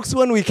about books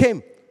when we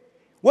came?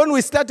 When we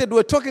started, we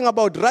were talking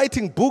about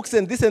writing books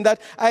and this and that.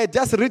 I had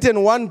just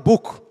written 1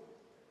 book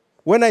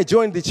when I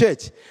joined the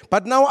church.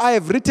 But now I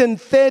have written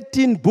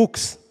 13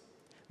 books.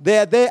 They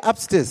are there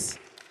upstairs.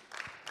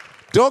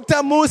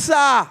 Dr.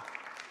 Musa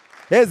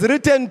has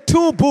written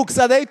 2 books.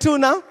 Are they 2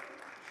 now?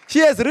 She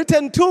has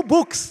written 2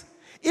 books.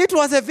 It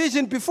was a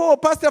vision before.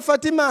 Pastor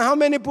Fatima, how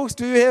many books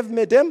do you have,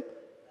 madam?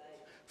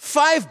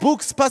 5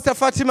 books, Pastor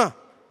Fatima.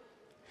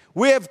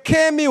 We have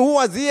Kemi who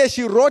was here.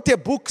 She wrote a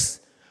book.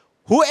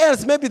 Who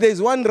else? Maybe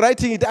there's one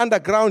writing it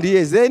underground here.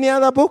 Is there any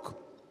other book?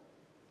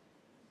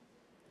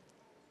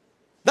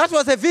 That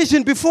was a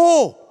vision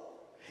before.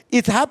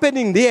 It's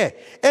happening there.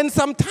 And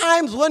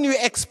sometimes when you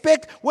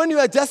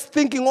are just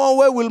thinking, oh,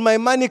 where will my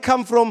money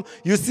come from?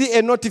 You see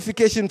a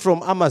notification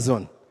from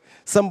Amazon.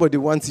 Somebody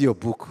wants your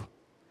book.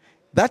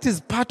 That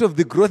is part of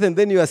the growth, and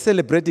then you are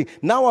celebrating.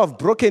 Now I've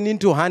broken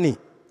into honey.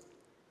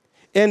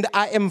 And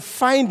I am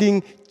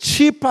finding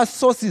cheaper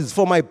sources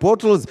for my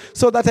bottles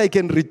so that I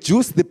can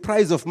reduce the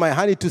price of my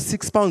honey to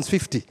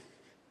 £6.50.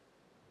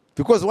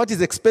 Because what is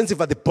expensive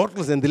are the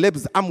bottles and the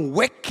labels. I'm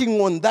working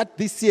on that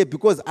this year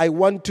because I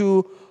want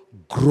to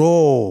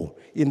grow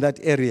in that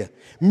area.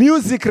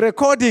 Music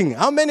recording.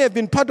 How many have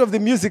been part of the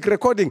music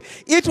recording?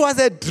 It was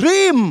a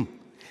dream.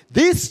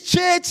 This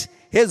church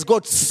has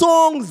got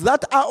songs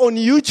that are on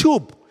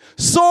YouTube.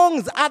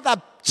 Songs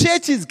other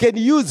churches can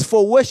use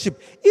for worship.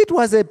 It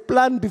was a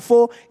plan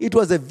before. It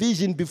was a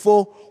vision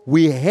before.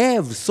 We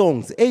have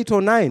songs, 8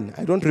 or 9.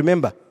 I don't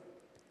remember.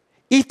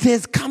 It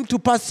has come to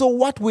pass. So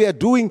what we are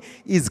doing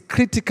is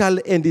critical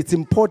and it's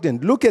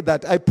important. Look at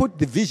that. I put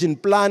the vision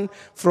plan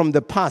from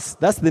the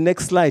past. That's the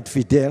next slide,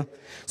 Fidel.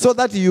 So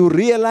that you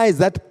realize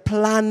that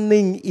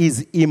planning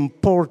is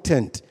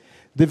important.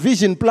 The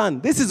vision plan.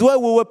 This is where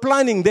we were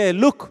planning there.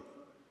 Look.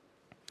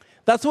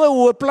 That's where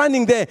we were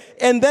planning there.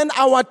 And then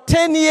our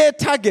 10-year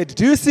target.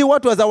 Do you see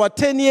what was our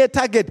 10-year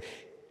target?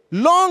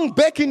 Long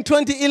back in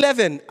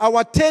 2011,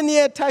 our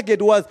 10-year target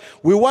was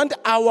we want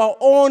our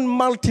own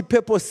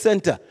multi-purpose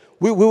center.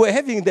 We were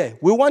having there.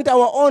 We want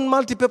our own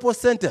multi-purpose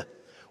center.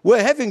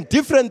 We're having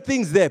different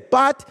things there.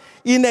 But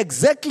in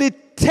exactly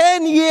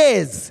 10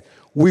 years,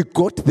 we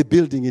got the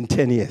building in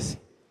 10 years.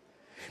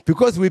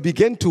 Because we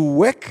began to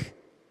work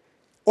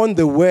on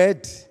the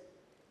word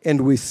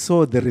and we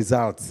saw the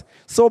results.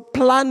 So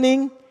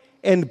planning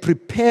and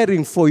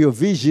preparing for your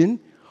vision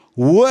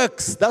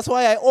works. That's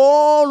why I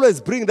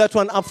always bring that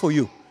one up for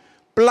you.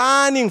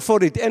 Planning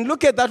for it. And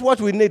look at that, what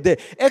we need there.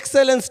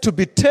 Excellence to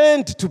be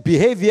turned to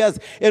behaviors.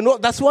 And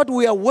that's what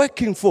we are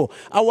working for.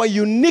 Our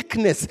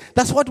uniqueness.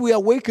 That's what we are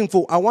working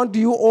for. I want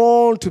you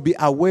all to be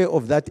aware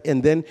of that.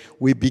 And then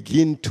we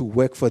begin to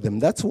work for them.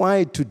 That's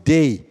why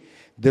today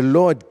the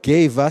Lord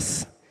gave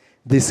us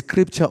the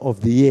scripture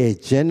of the year.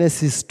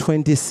 Genesis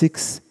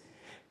 26.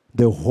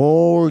 the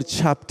whole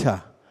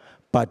chapter,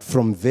 but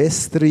from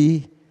verse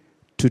 3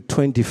 to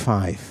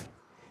 25,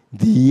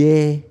 the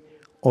year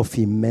of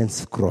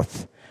immense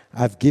growth.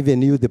 I've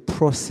given you the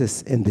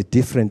process and the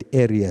different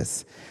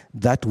areas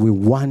that we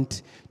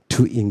want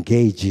to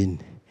engage in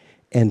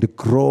and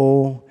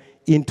grow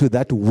into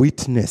that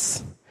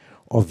witness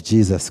of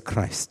Jesus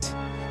Christ.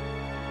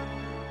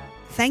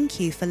 Thank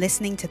you for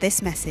listening to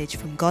this message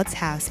from God's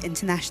House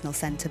International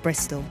Centre,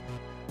 Bristol.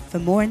 For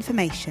more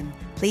information,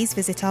 please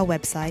visit our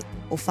website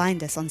or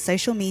find us on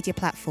social media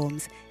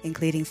platforms,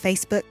 including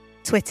Facebook,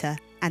 Twitter,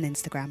 and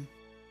Instagram.